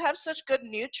 it has such good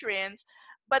nutrients,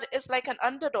 but it's like an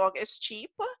underdog. It's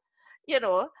cheap, you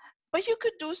know but you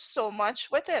could do so much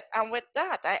with it. And with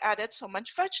that, I added so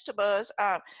much vegetables,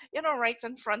 right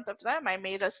in front of them. I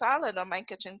made a salad on my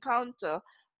kitchen counter.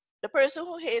 The person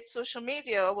who hates social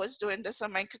media was doing this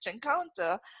on my kitchen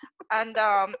counter. And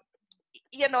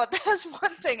that's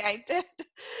one thing I did.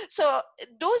 So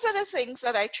those are the things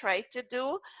that I try to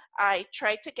do. I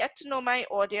try to get to know my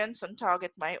audience and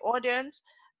target my audience,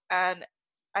 and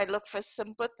I look for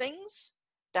simple things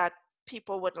that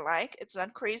people would like. It's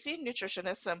not crazy. Nutrition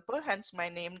is simple, hence my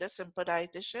name, the Simple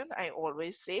Dietitian. I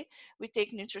always say we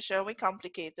take nutrition, we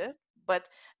complicate it, but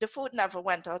the food never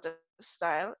went out of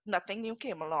style. Nothing new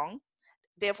came along.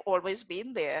 They've always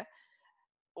been there.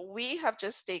 We have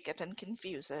just taken it and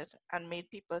confused it and made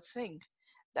people think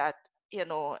that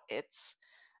it's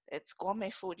gourmet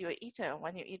food you're eating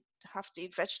when you have to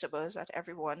eat vegetables that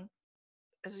everyone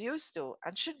is used to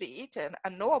and should be eaten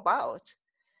and know about.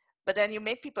 But then you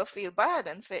make people feel bad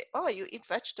and say, "Oh, you eat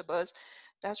vegetables,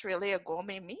 that's really a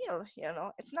gourmet meal."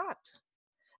 It's not.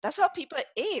 That's how people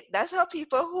ate. That's how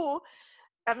people who,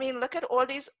 I mean, look at all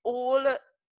these old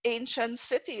ancient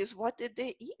cities. What did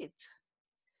they eat?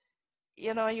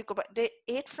 You go back, they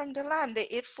ate from the land. They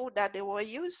ate food that they were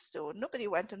used to. Nobody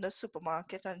went in the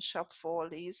supermarket and shopped for all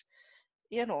these,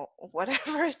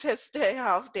 whatever it is they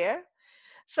have there.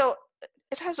 So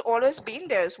it has always been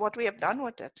there, is what we have done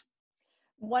with it.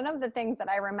 One of the things that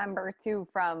I remember too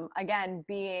from, again,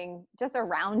 being just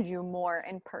around you more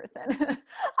in person,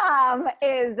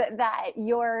 is that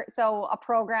so a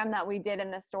program that we did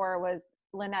in the store was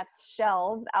Lynette's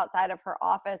shelves outside of her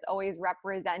office always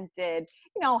represented,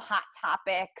 hot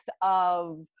topics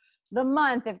of the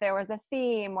month, if there was a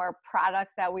theme or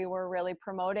products that we were really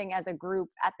promoting as a group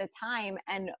at the time.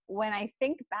 And when I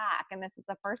think back, and this is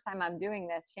the first time I'm doing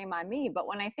this, shame on me, but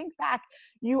when I think back,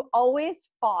 you always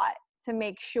fought to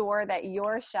make sure that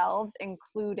your shelves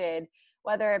included,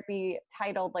 whether it be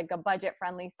titled like a budget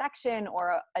friendly section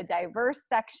or a diverse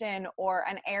section or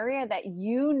an area that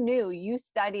you knew, you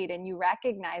studied and you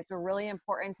recognized were really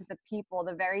important to the people,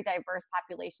 the very diverse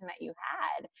population that you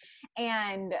had.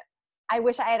 And I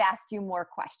wish I had asked you more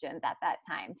questions at that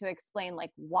time to explain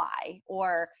like why,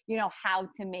 or, you know, how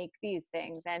to make these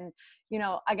things. And, you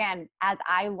know, again, as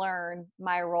I learn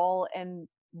my role in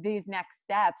these next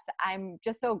steps, I'm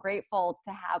just so grateful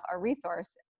to have a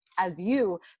resource as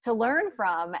you to learn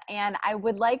from. And I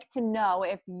would like to know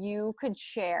if you could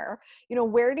share, you know,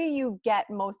 where do you get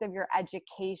most of your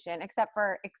education, except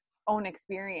for own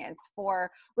experience,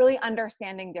 for really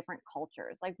understanding different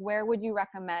cultures? Like, where would you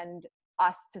recommend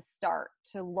us to start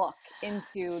to look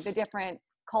into the different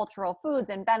cultural foods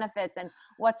and benefits and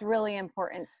what's really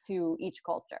important to each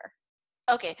culture?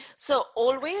 Okay, so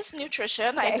Always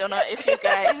Nutrition. Okay. I don't know if you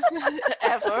guys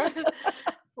ever,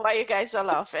 why you guys are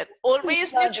laughing.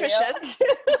 Always Love you. Nutrition.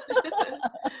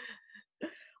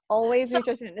 Always So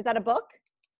Nutrition. Is that a book?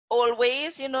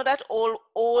 Always, you know that old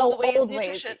Oh, Ways Old Ways.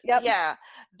 Nutrition. Yep. Yeah,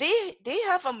 they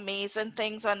have amazing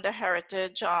things on the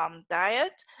heritage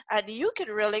diet, and you could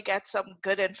really get some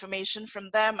good information from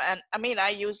them. And I mean, I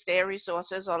use their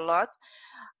resources a lot.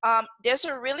 There's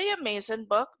a really amazing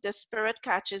book, The Spirit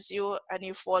Catches You and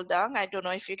You Fall Down. I don't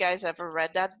know if you guys ever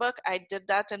read that book. I did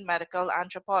that in medical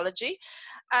anthropology,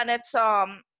 and it's a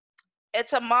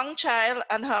Hmong child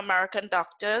and her American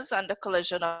doctors and the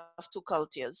collision of two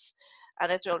cultures.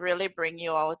 And it will really bring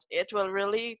you out. It will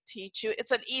really teach you.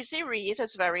 It's an easy read.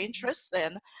 It's very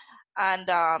interesting. And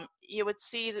you would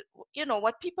see, you know,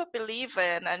 what people believe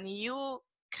in. And you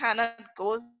cannot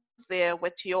go there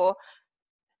with your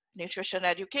nutrition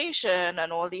education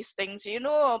and all these things you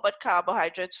know about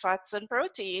carbohydrates, fats, and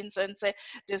proteins, and say,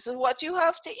 this is what you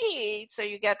have to eat. So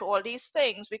you get all these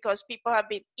things because people have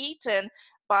been eating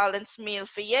balanced meal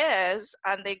for years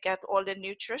and they get all the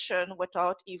nutrition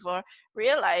without even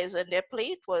realizing their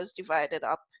plate was divided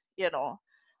up, you know.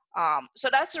 So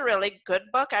that's a really good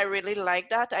book. I really like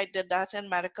that. I did that in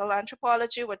medical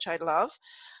anthropology, which I love.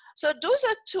 So those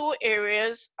are two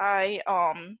areas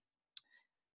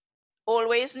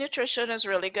Always Nutrition is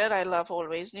really good. I love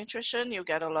Always Nutrition. You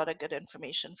get a lot of good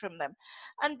information from them.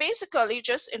 And basically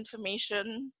just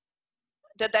information,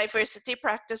 the diversity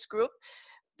practice group,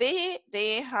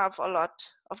 they have a lot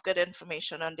of good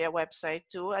information on their website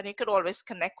too. And you could always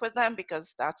connect with them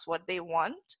because that's what they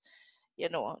want. You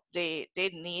know, they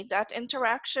need that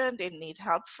interaction. They need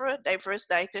help for it, diverse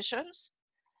dietitians.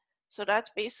 So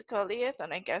that's basically it,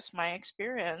 and I guess my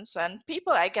experience. And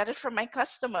people, I get it from my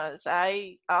customers.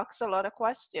 I ask a lot of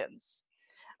questions.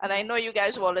 And I know you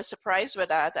guys were always surprised with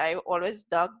that. I always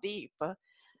dug deep.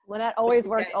 Lynette But always you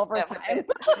worked guys never overtime. did.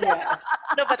 Yeah.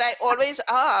 No, but I always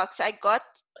ask. I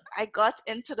got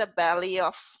into the belly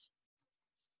of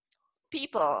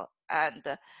people,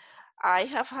 and I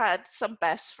have had some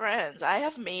best friends. I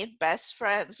have made best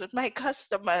friends with my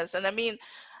customers. And I mean,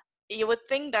 you would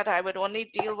think that I would only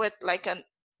deal with like a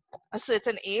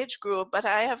certain age group, but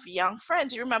I have young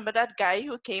friends. You remember that guy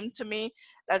who came to me,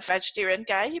 that vegetarian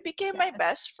guy? He became my Yes.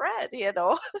 best friend, you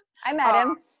know. I met Uh,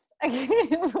 him.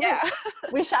 yeah,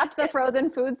 We shopped the yeah,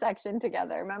 frozen food section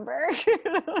together, remember?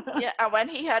 yeah. And when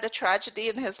he had a tragedy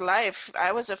in his life,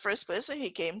 I was the first person he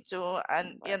came to,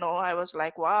 and you know, I was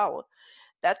like, wow,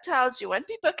 that tells you when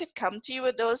people could come to you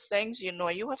with those things, you know,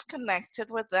 you have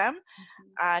connected with them,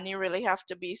 and you really have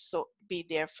to be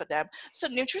there for them. So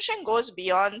nutrition goes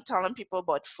beyond telling people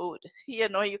about food. You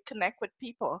know, you connect with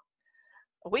people.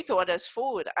 We thought as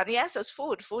food, and yes, as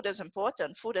food is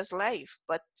important, food is life,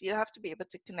 but you have to be able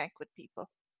to connect with people.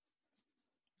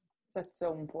 That's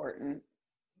so important.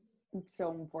 It's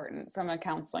so important from a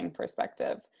counseling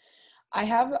perspective. I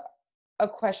have a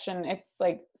question. It's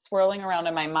like swirling around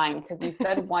in my mind because you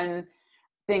said one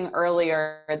thing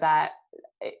earlier that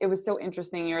it was so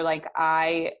interesting. You're like,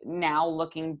 I now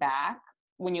looking back,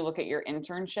 when you look at your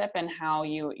internship and how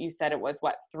you said it was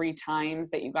what, 3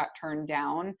 times that you got turned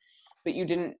down, but you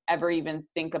didn't ever even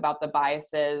think about the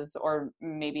biases or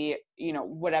maybe, you know,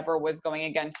 whatever was going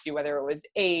against you, whether it was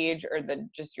age or the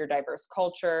just your diverse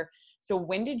culture. So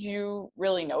when did you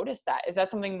really notice that? Is that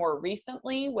something more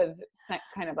recently with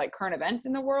kind of like current events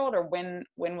in the world, or when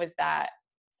was that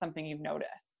something you've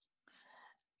noticed?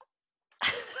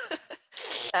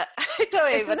 I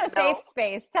don't This is even a know. safe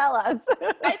space. Tell us.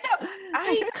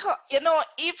 I know. You know,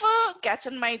 even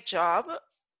getting my job,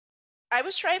 I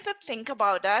was trying to think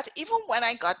about that. Even when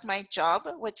I got my job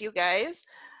with you guys,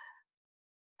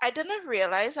 I didn't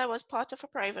realize I was part of a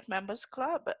private members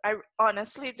club. I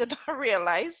honestly did not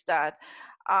realize that.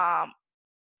 Um,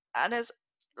 and as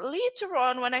later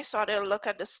on, when I started to look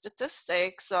at the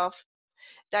statistics of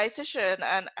dietitian,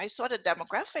 and I saw the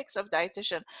demographics of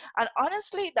dietitian. And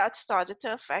honestly, that started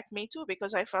to affect me too,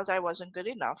 because I felt I wasn't good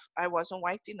enough. I wasn't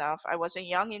white enough. I wasn't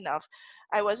young enough.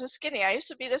 I wasn't skinny. I used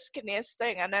to be the skinniest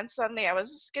thing. And then suddenly I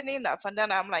wasn't skinny enough. And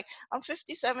then I'm like, I'm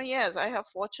 57 years. I have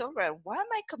 4 children. Why am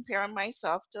I comparing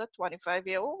myself to a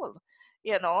 25-year-old?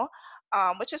 You know,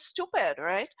 which is stupid,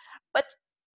 right? But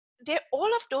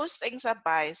all of those things are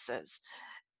biases.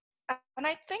 And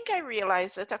I think I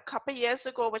realized it a couple years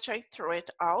ago, which I threw it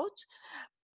out.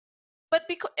 But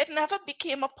because it never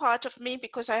became a part of me,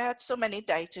 because I had so many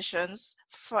dietitians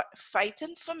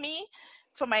fighting for me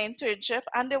for my internship,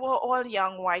 and they were all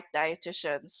young white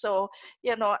dietitians. So,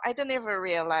 I didn't even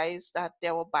realize that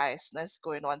there were biasness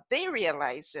going on. They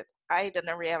realized it. I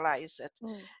didn't realize it,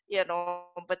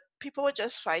 but people were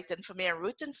just fighting for me and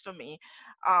rooting for me.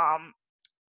 Um,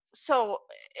 so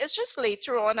it's just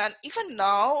later on, and even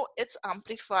now it's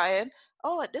amplified.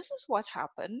 Oh, this is what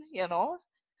happened.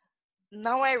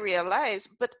 Now I realize,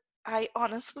 but I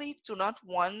honestly do not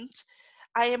want.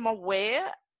 I am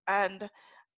aware, and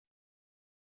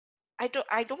I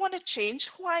don't want to change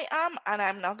who I am, and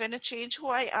I'm not going to change who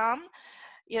I am.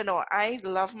 I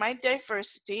love my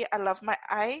diversity.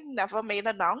 I never made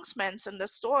announcements in the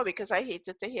store because I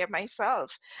hated to hear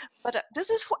myself. But this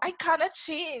is who I cannot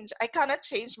change. I cannot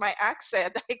change my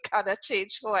accent. I cannot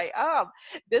change who I am.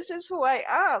 This is who I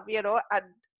am,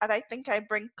 and I think I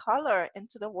bring color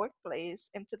into the workplace,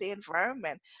 into the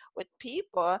environment with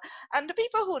people. And the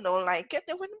people who don't like it,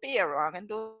 they wouldn't be around. And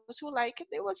those who like it,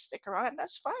 they will stick around, and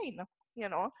that's fine, you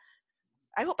know.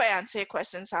 I hope I answer your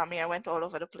question, Sammy. I went all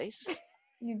over the place.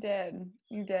 You did.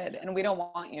 You did. And we don't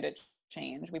want you to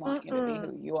change. We want you to be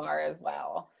who you are as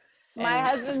well. My And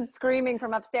husband's screaming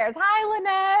from upstairs, "Hi,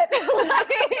 Lynette!"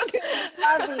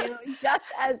 Love you just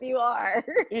as you are.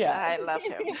 yeah, I love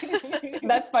him.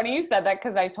 That's funny you said that,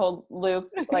 because I told Luke,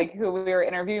 like, who we were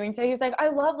interviewing today, he's like, I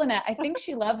love Lynette. I think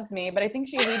she loves me, but I think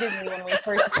she hated me when we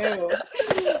first moved.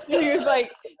 And he's like,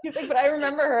 but I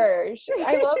remember her.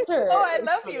 I loved her. Oh, I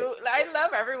love you. I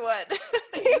love everyone.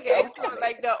 You guys are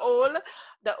like the old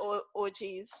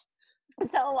OGs.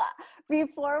 So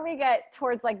before we get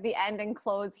towards like the end and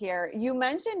close here, you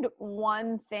mentioned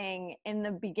one thing in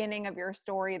the beginning of your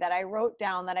story that I wrote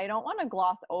down that I don't want to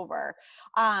gloss over.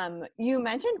 You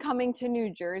mentioned coming to New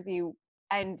Jersey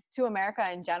and to America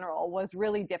in general was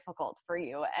really difficult for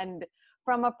you. And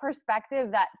from a perspective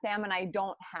that Sam and I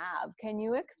don't have, can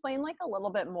you explain like a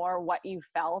little bit more what you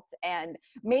felt, and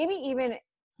maybe even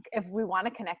if we want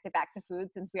to connect it back to food,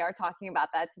 since we are talking about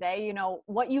that today,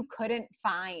 what you couldn't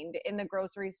find in the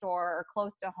grocery store or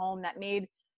close to home that made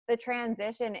the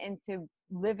transition into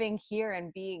living here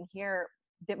and being here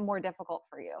more difficult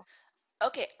for you?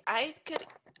 Okay, I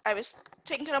was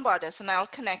thinking about this, and I'll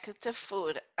connect it to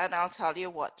food, and I'll tell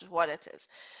you what it is.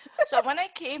 So when I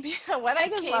came here, I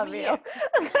just love you.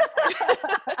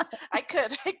 I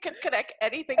could connect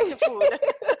anything to food.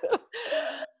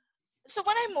 So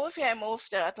when I moved here, I moved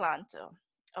to Atlanta.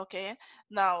 Okay,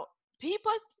 now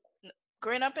people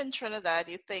growing up in Trinidad,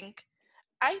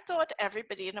 I thought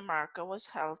everybody in America was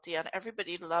healthy and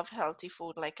everybody loved healthy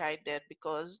food like I did,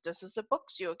 because this is the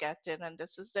books you're getting and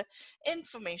this is the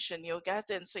information you're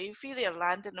getting. So you feel you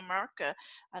land in America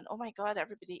and oh my God,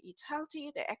 everybody eats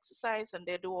healthy, they exercise, and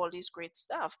they do all these great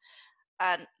stuff.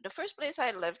 And the first place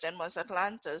I lived in was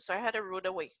Atlanta, so I had a rude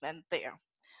awakening there.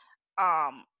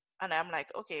 Um, and I'm like,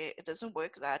 okay, it doesn't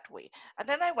work that way. And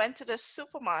then I went to the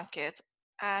supermarket,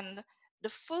 and the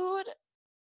food,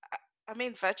 I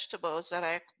mean, vegetables that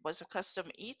I was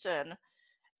accustomed eating,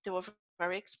 they were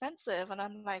very expensive. And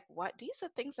I'm like, what? These are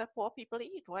things that poor people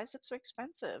eat. Why is it so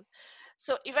expensive?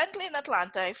 So eventually in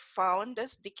Atlanta, I found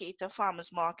this Decatur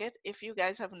farmers market. If you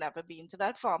guys have never been to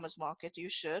that farmers market, you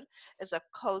should. It's a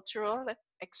cultural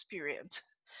experience.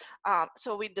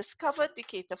 So we discovered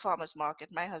Decatur farmers market,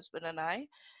 my husband and I.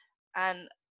 And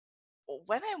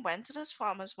when I went to this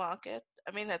farmers market,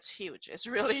 I mean, it's huge. It's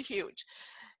really huge.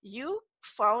 You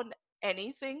found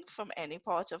anything from any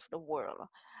part of the world.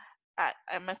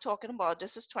 I'm not talking about,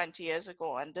 this is 20 years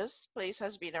ago, and this place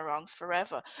has been around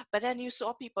forever. But then you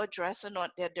saw people dressing on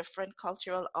their different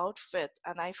cultural outfit,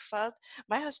 and I felt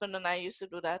my husband and I used to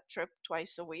do that trip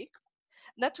twice a week.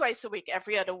 Not twice a week,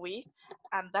 every other week,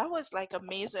 and that was like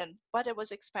amazing, but it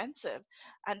was expensive.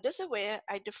 And this is where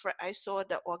I saw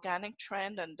the organic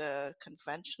trend and the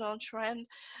conventional trend,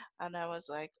 and I was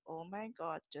like, oh my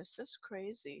God, this is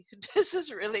crazy. This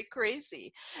is really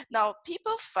crazy. Now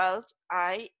people felt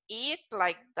I ate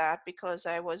like that because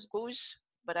I was bougie,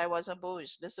 but I wasn't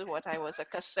bougie. This is what I was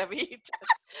accustomed to eat.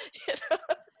 You know?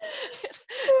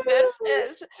 this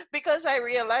is because I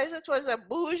realized it was a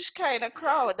bougie kind of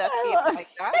crowd that ate like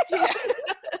that.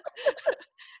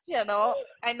 Yeah.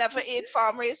 I never ate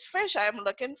farm raised fish. I'm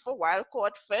looking for wild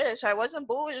caught fish. I wasn't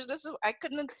bougie. I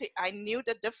couldn't, I knew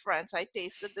the difference. I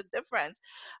tasted the difference.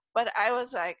 But I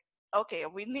was like, okay,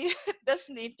 we need, this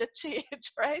need to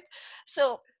change, right?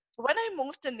 So when I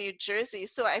moved to New Jersey,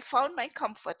 so I found my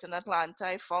comfort in Atlanta.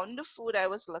 I found the food I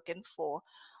was looking for.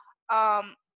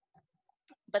 Um,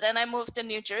 but then I moved to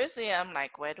New Jersey. I'm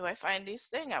like, where do I find these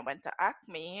things? I went to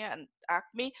Acme, and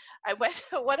Acme, I went,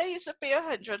 what I used to pay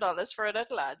 $100 for in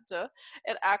Atlanta.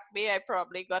 At Acme, I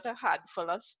probably got a handful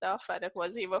of stuff, and it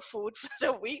was even food for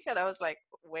the week. And I was like,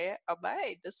 where am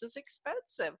I? This is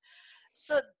expensive.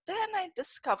 So then I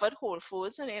discovered Whole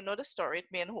Foods, and you know the story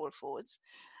with me in Whole Foods.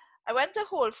 I went to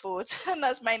Whole Foods, and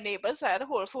as my neighbor said,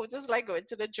 Whole Foods is like going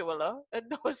to the jeweler in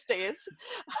those days.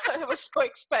 It was so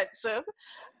expensive.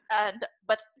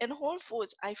 But in Whole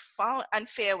Foods, I found, and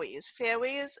Fairways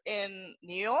in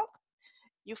New York,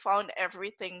 you found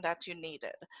everything that you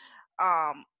needed.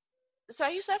 Um, so I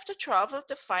used to have to travel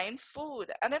to find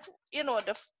food, and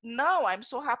now I'm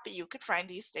so happy you could find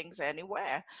these things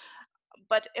anywhere,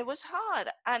 but it was hard.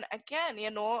 And again,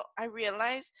 I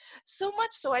realized so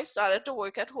much so I started to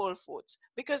work at Whole Foods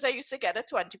because I used to get a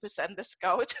 20%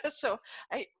 discount. So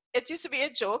it used to be a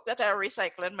joke that I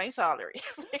recycled my salary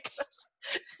because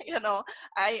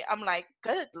I'm like,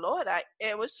 good Lord,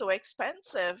 it was so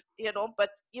expensive,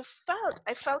 but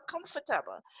I felt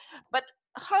comfortable. But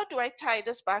how do I tie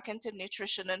this back into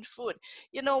nutrition and food?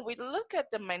 We look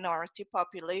at the minority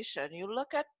population, you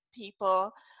look at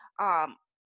people, um,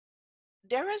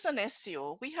 there is an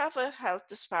issue. We have a health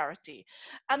disparity.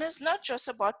 And it's not just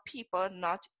about people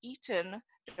not eating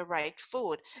the right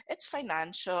food. It's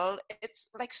financial, it's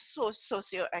like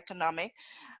socioeconomic.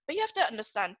 But you have to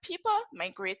understand, people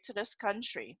migrate to this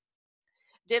country.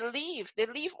 They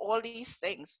leave all these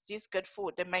things, these good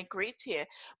food, they migrate here.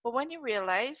 But when you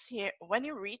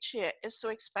reach here, it's so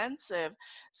expensive.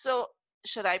 So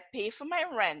should I pay for my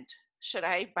rent? Should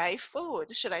I buy food?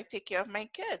 Should I take care of my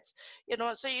kids?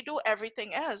 So you do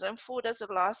everything else, and food is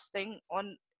the last thing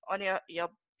on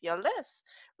your list,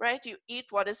 right? You eat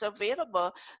what is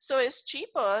available. So it's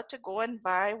cheaper to go and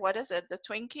buy, what is it, the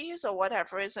Twinkies or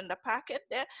whatever is in the packet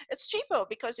there. It's cheaper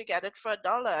because you get it for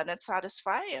 $1 and it's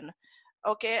satisfying.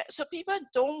 Okay, so people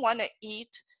don't want to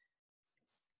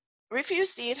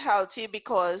refuse to eat healthy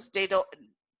because they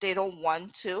don't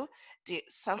want to.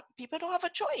 Some people don't have a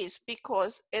choice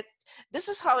because this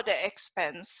is how the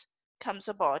expense comes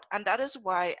about, and that is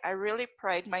why I really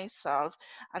pride myself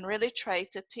and really try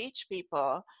to teach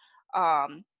people.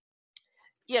 Um,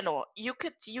 you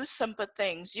could use simple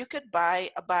things. You could buy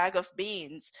a bag of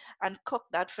beans and cook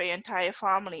that for your entire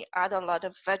family, add a lot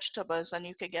of vegetables, and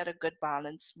you can get a good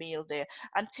balanced meal there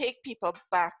and take people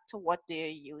back to what they're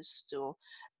used to.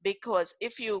 Because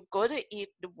if you go to eat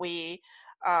the way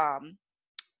um,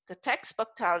 the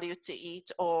textbook tell you to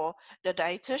eat or the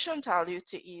dietitian tell you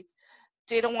to eat,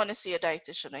 they don't want to see a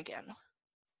dietitian again.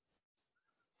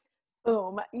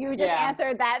 Boom. You just Yeah.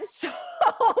 answered that so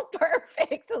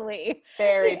perfectly.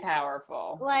 Very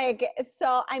powerful.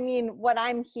 So, I mean, what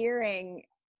I'm hearing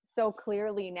so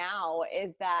clearly now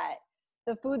is that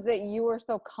the foods that you were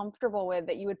so comfortable with,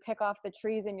 that you would pick off the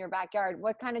trees in your backyard.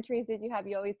 What kind of trees did you have?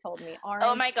 You always told me. Orange.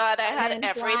 Oh my God, I had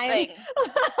everything.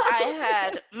 I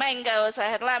had mangoes, I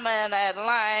had lemon, I had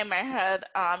lime, I had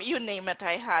you name it,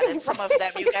 I had it. Some of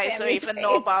them you guys don't even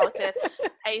know about it.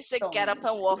 I used to get up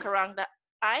and walk around.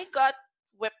 I got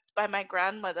whipped by my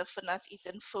grandmother for not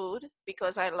eating food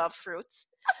because I love fruits.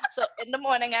 So in the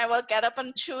morning I will get up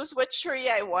and choose which tree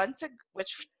I want,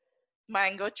 which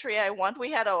mango tree I want.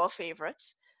 We had our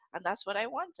favorites, and that's what I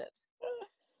wanted.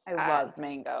 I love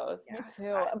mangoes. Me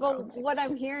too. But what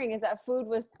I'm hearing is that food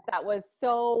that was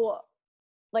so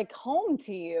like home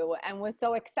to you and was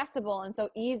so accessible and so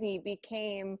easy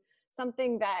became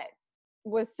something that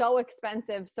was so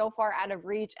expensive, so far out of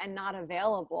reach and not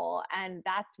available. And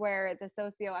that's where the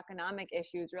socioeconomic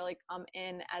issues really come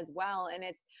in as well. And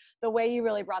it's the way you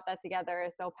really brought that together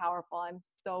is so powerful. I'm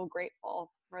so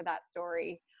grateful for that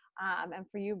story, and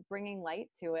for you bringing light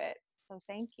to it. So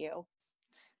thank you.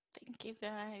 Thank you,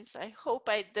 guys. I hope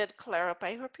I did clear up.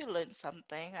 I hope you learned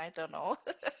something. I don't know.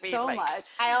 So much.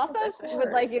 I also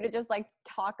would like you to just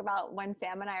talk about when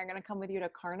Sam and I are going to come with you to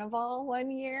Carnival one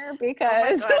year,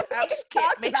 because oh my God, I'm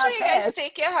scared. Make sure you guys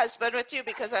take your husband with you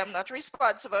because I'm not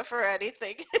responsible for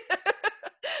anything.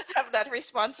 I'm not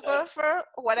responsible for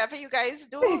whatever you guys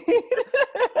do.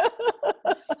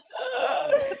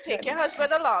 Take your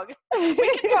husband along.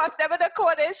 We can talk them in the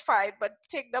corner, it's fine, but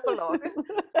take them along.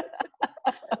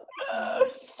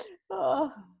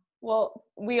 Oh. Well,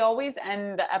 we always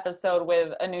end the episode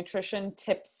with a nutrition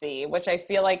tipsy, which I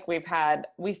feel like we have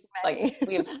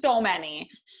so many.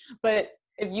 But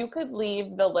if you could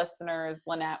leave the listeners,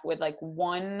 Lynette, with like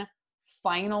one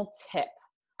final tip,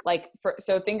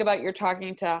 so think about you're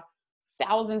talking to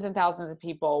thousands and thousands of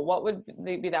people. What would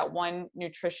be that one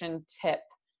nutrition tip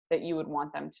that you would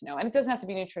want them to know? And it doesn't have to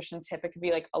be a nutrition tip. It could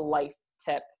be like a life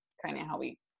tip, kind of how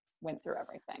we went through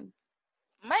everything.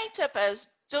 My tip is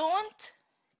don't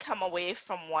come away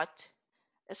from what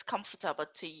is comfortable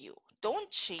to you. Don't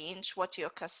change what you're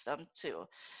accustomed to.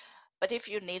 But if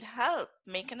you need help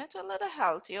making it a little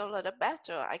healthier, a little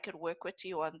better, I could work with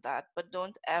you on that. But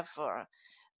don't ever,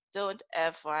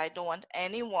 I don't want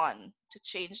anyone to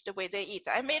change the way they eat.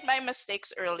 I made my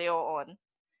mistakes earlier on,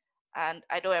 and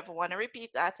I don't ever want to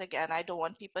repeat that again. I don't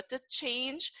want people to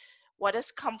change what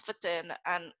is comforting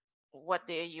and what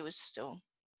they're used to.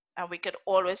 And we could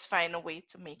always find a way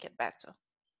to make it better.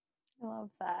 I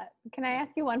love that. Can I ask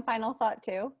you one final thought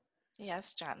too?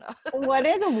 Yes, Jana. What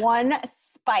is one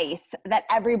spice that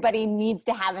everybody needs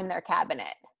to have in their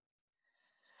cabinet?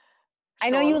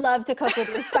 I know you love to cook with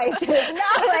your spices.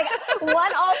 No, like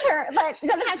it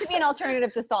doesn't have to be an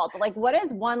alternative to salt, but like what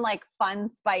is one like fun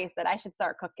spice that I should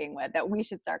start cooking with, that we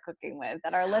should start cooking with,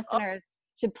 that our listeners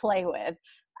should play with?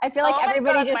 I feel like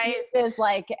everybody uses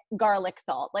like garlic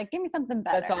salt. Like, give me something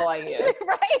better. That's all I use.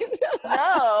 Right?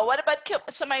 No, what about,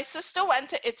 so my sister went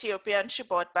to Ethiopia and she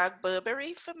brought back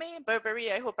Burberry for me.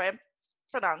 Burberry, I hope I'm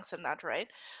pronouncing that right.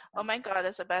 Oh my God,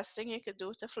 it's the best thing you could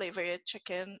do to flavor your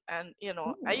chicken. And,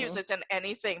 I use it in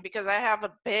anything because I have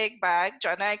a big bag.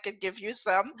 Jana, I could give you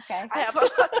some. Okay. I have a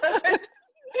lot of it.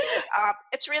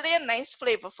 It's really a nice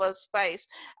flavorful spice.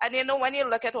 And, when you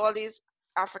look at all these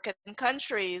African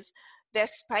countries, their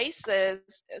spices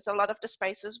is a lot of the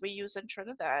spices we use in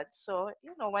Trinidad. So,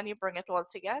 when you bring it all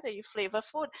together, you flavor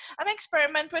food and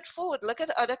experiment with food. Look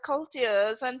at other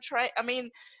cultures and try. I mean,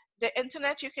 the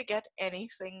internet, you could get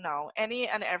anything now. Any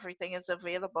and everything is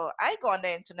available. I go on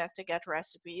the internet to get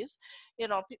recipes,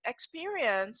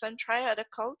 experience and try other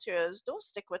cultures. Don't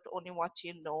stick with only what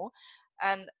you know.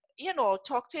 And,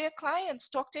 talk to your clients,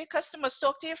 talk to your customers,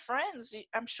 talk to your friends.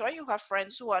 I'm sure you have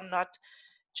friends who are not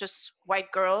just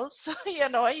white girls.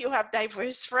 You have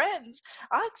diverse friends.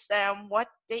 Ask them what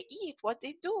they eat, what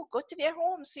they do. Go to their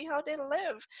home, see how they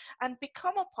live, and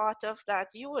become a part of that.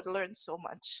 You would learn so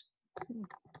much.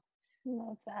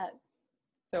 Love that.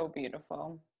 So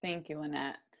beautiful. Thank you,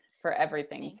 Lynette, for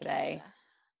everything today.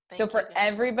 So for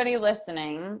everybody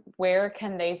listening, where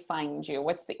can they find you?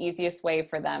 What's the easiest way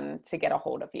for them to get a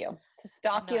hold of you? To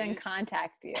stalk you and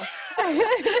contact you.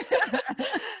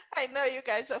 I know you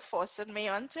guys are forcing me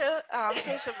onto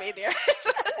social media.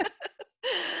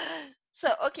 So,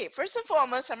 okay, first and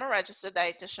foremost, I'm a registered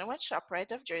dietitian with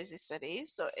ShopRite of Jersey City.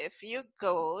 So if you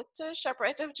go to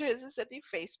ShopRite of Jersey City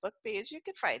Facebook page, you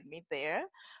can find me there.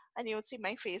 And you'll see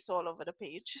my face all over the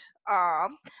page.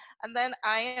 And then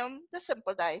I am the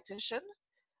Simple Dietitian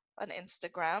on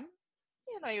Instagram.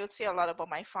 You'll see a lot about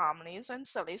my families and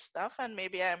silly stuff. And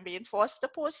maybe I'm being forced to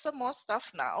post some more stuff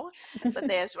now. But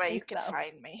there's where you can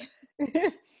find me.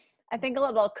 I think a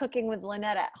little cooking with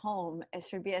Lynette at home. It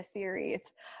should be a series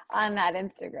on that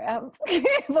Instagram.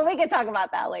 But we can talk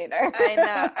about that later. I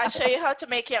know. I'll show you how to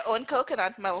make your own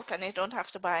coconut milk and you don't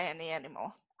have to buy any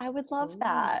anymore. I would love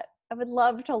that. I would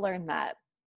love to learn that.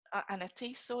 And it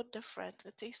tastes so different.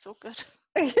 It tastes so good.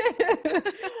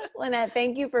 Lynette,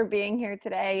 thank you for being here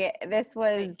today. This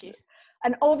was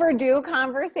an overdue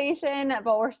conversation,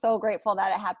 but we're so grateful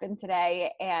that it happened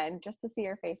today. And just to see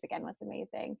your face again was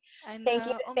amazing. I know. Thank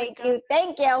you. Oh Thank you.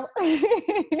 Thank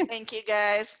you. Thank you,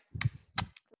 guys.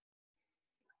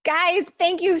 Guys,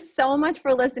 thank you so much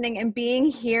for listening and being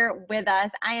here with us.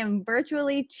 I am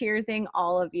virtually cheersing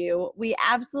all of you. We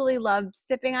absolutely loved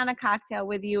sipping on a cocktail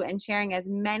with you and sharing as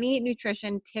many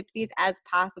nutrition tipsies as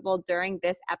possible during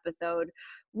this episode.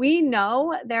 We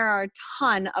know there are a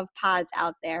ton of pods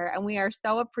out there, and we are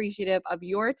so appreciative of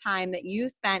your time that you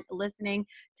spent listening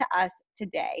to us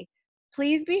today.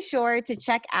 Please be sure to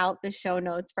check out the show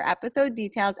notes for episode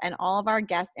details and all of our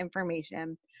guest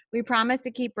information. We promise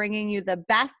to keep bringing you the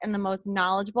best and the most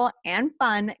knowledgeable and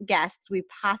fun guests we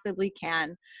possibly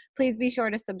can. Please be sure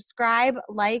to subscribe,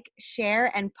 like,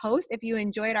 share, and post if you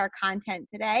enjoyed our content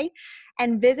today.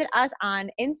 And visit us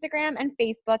on Instagram and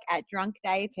Facebook at Drunk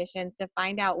Dietitians to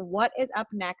find out what is up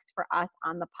next for us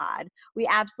on the pod. We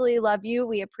absolutely love you.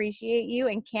 We appreciate you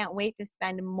and can't wait to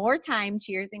spend more time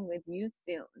cheersing with you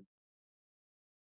soon.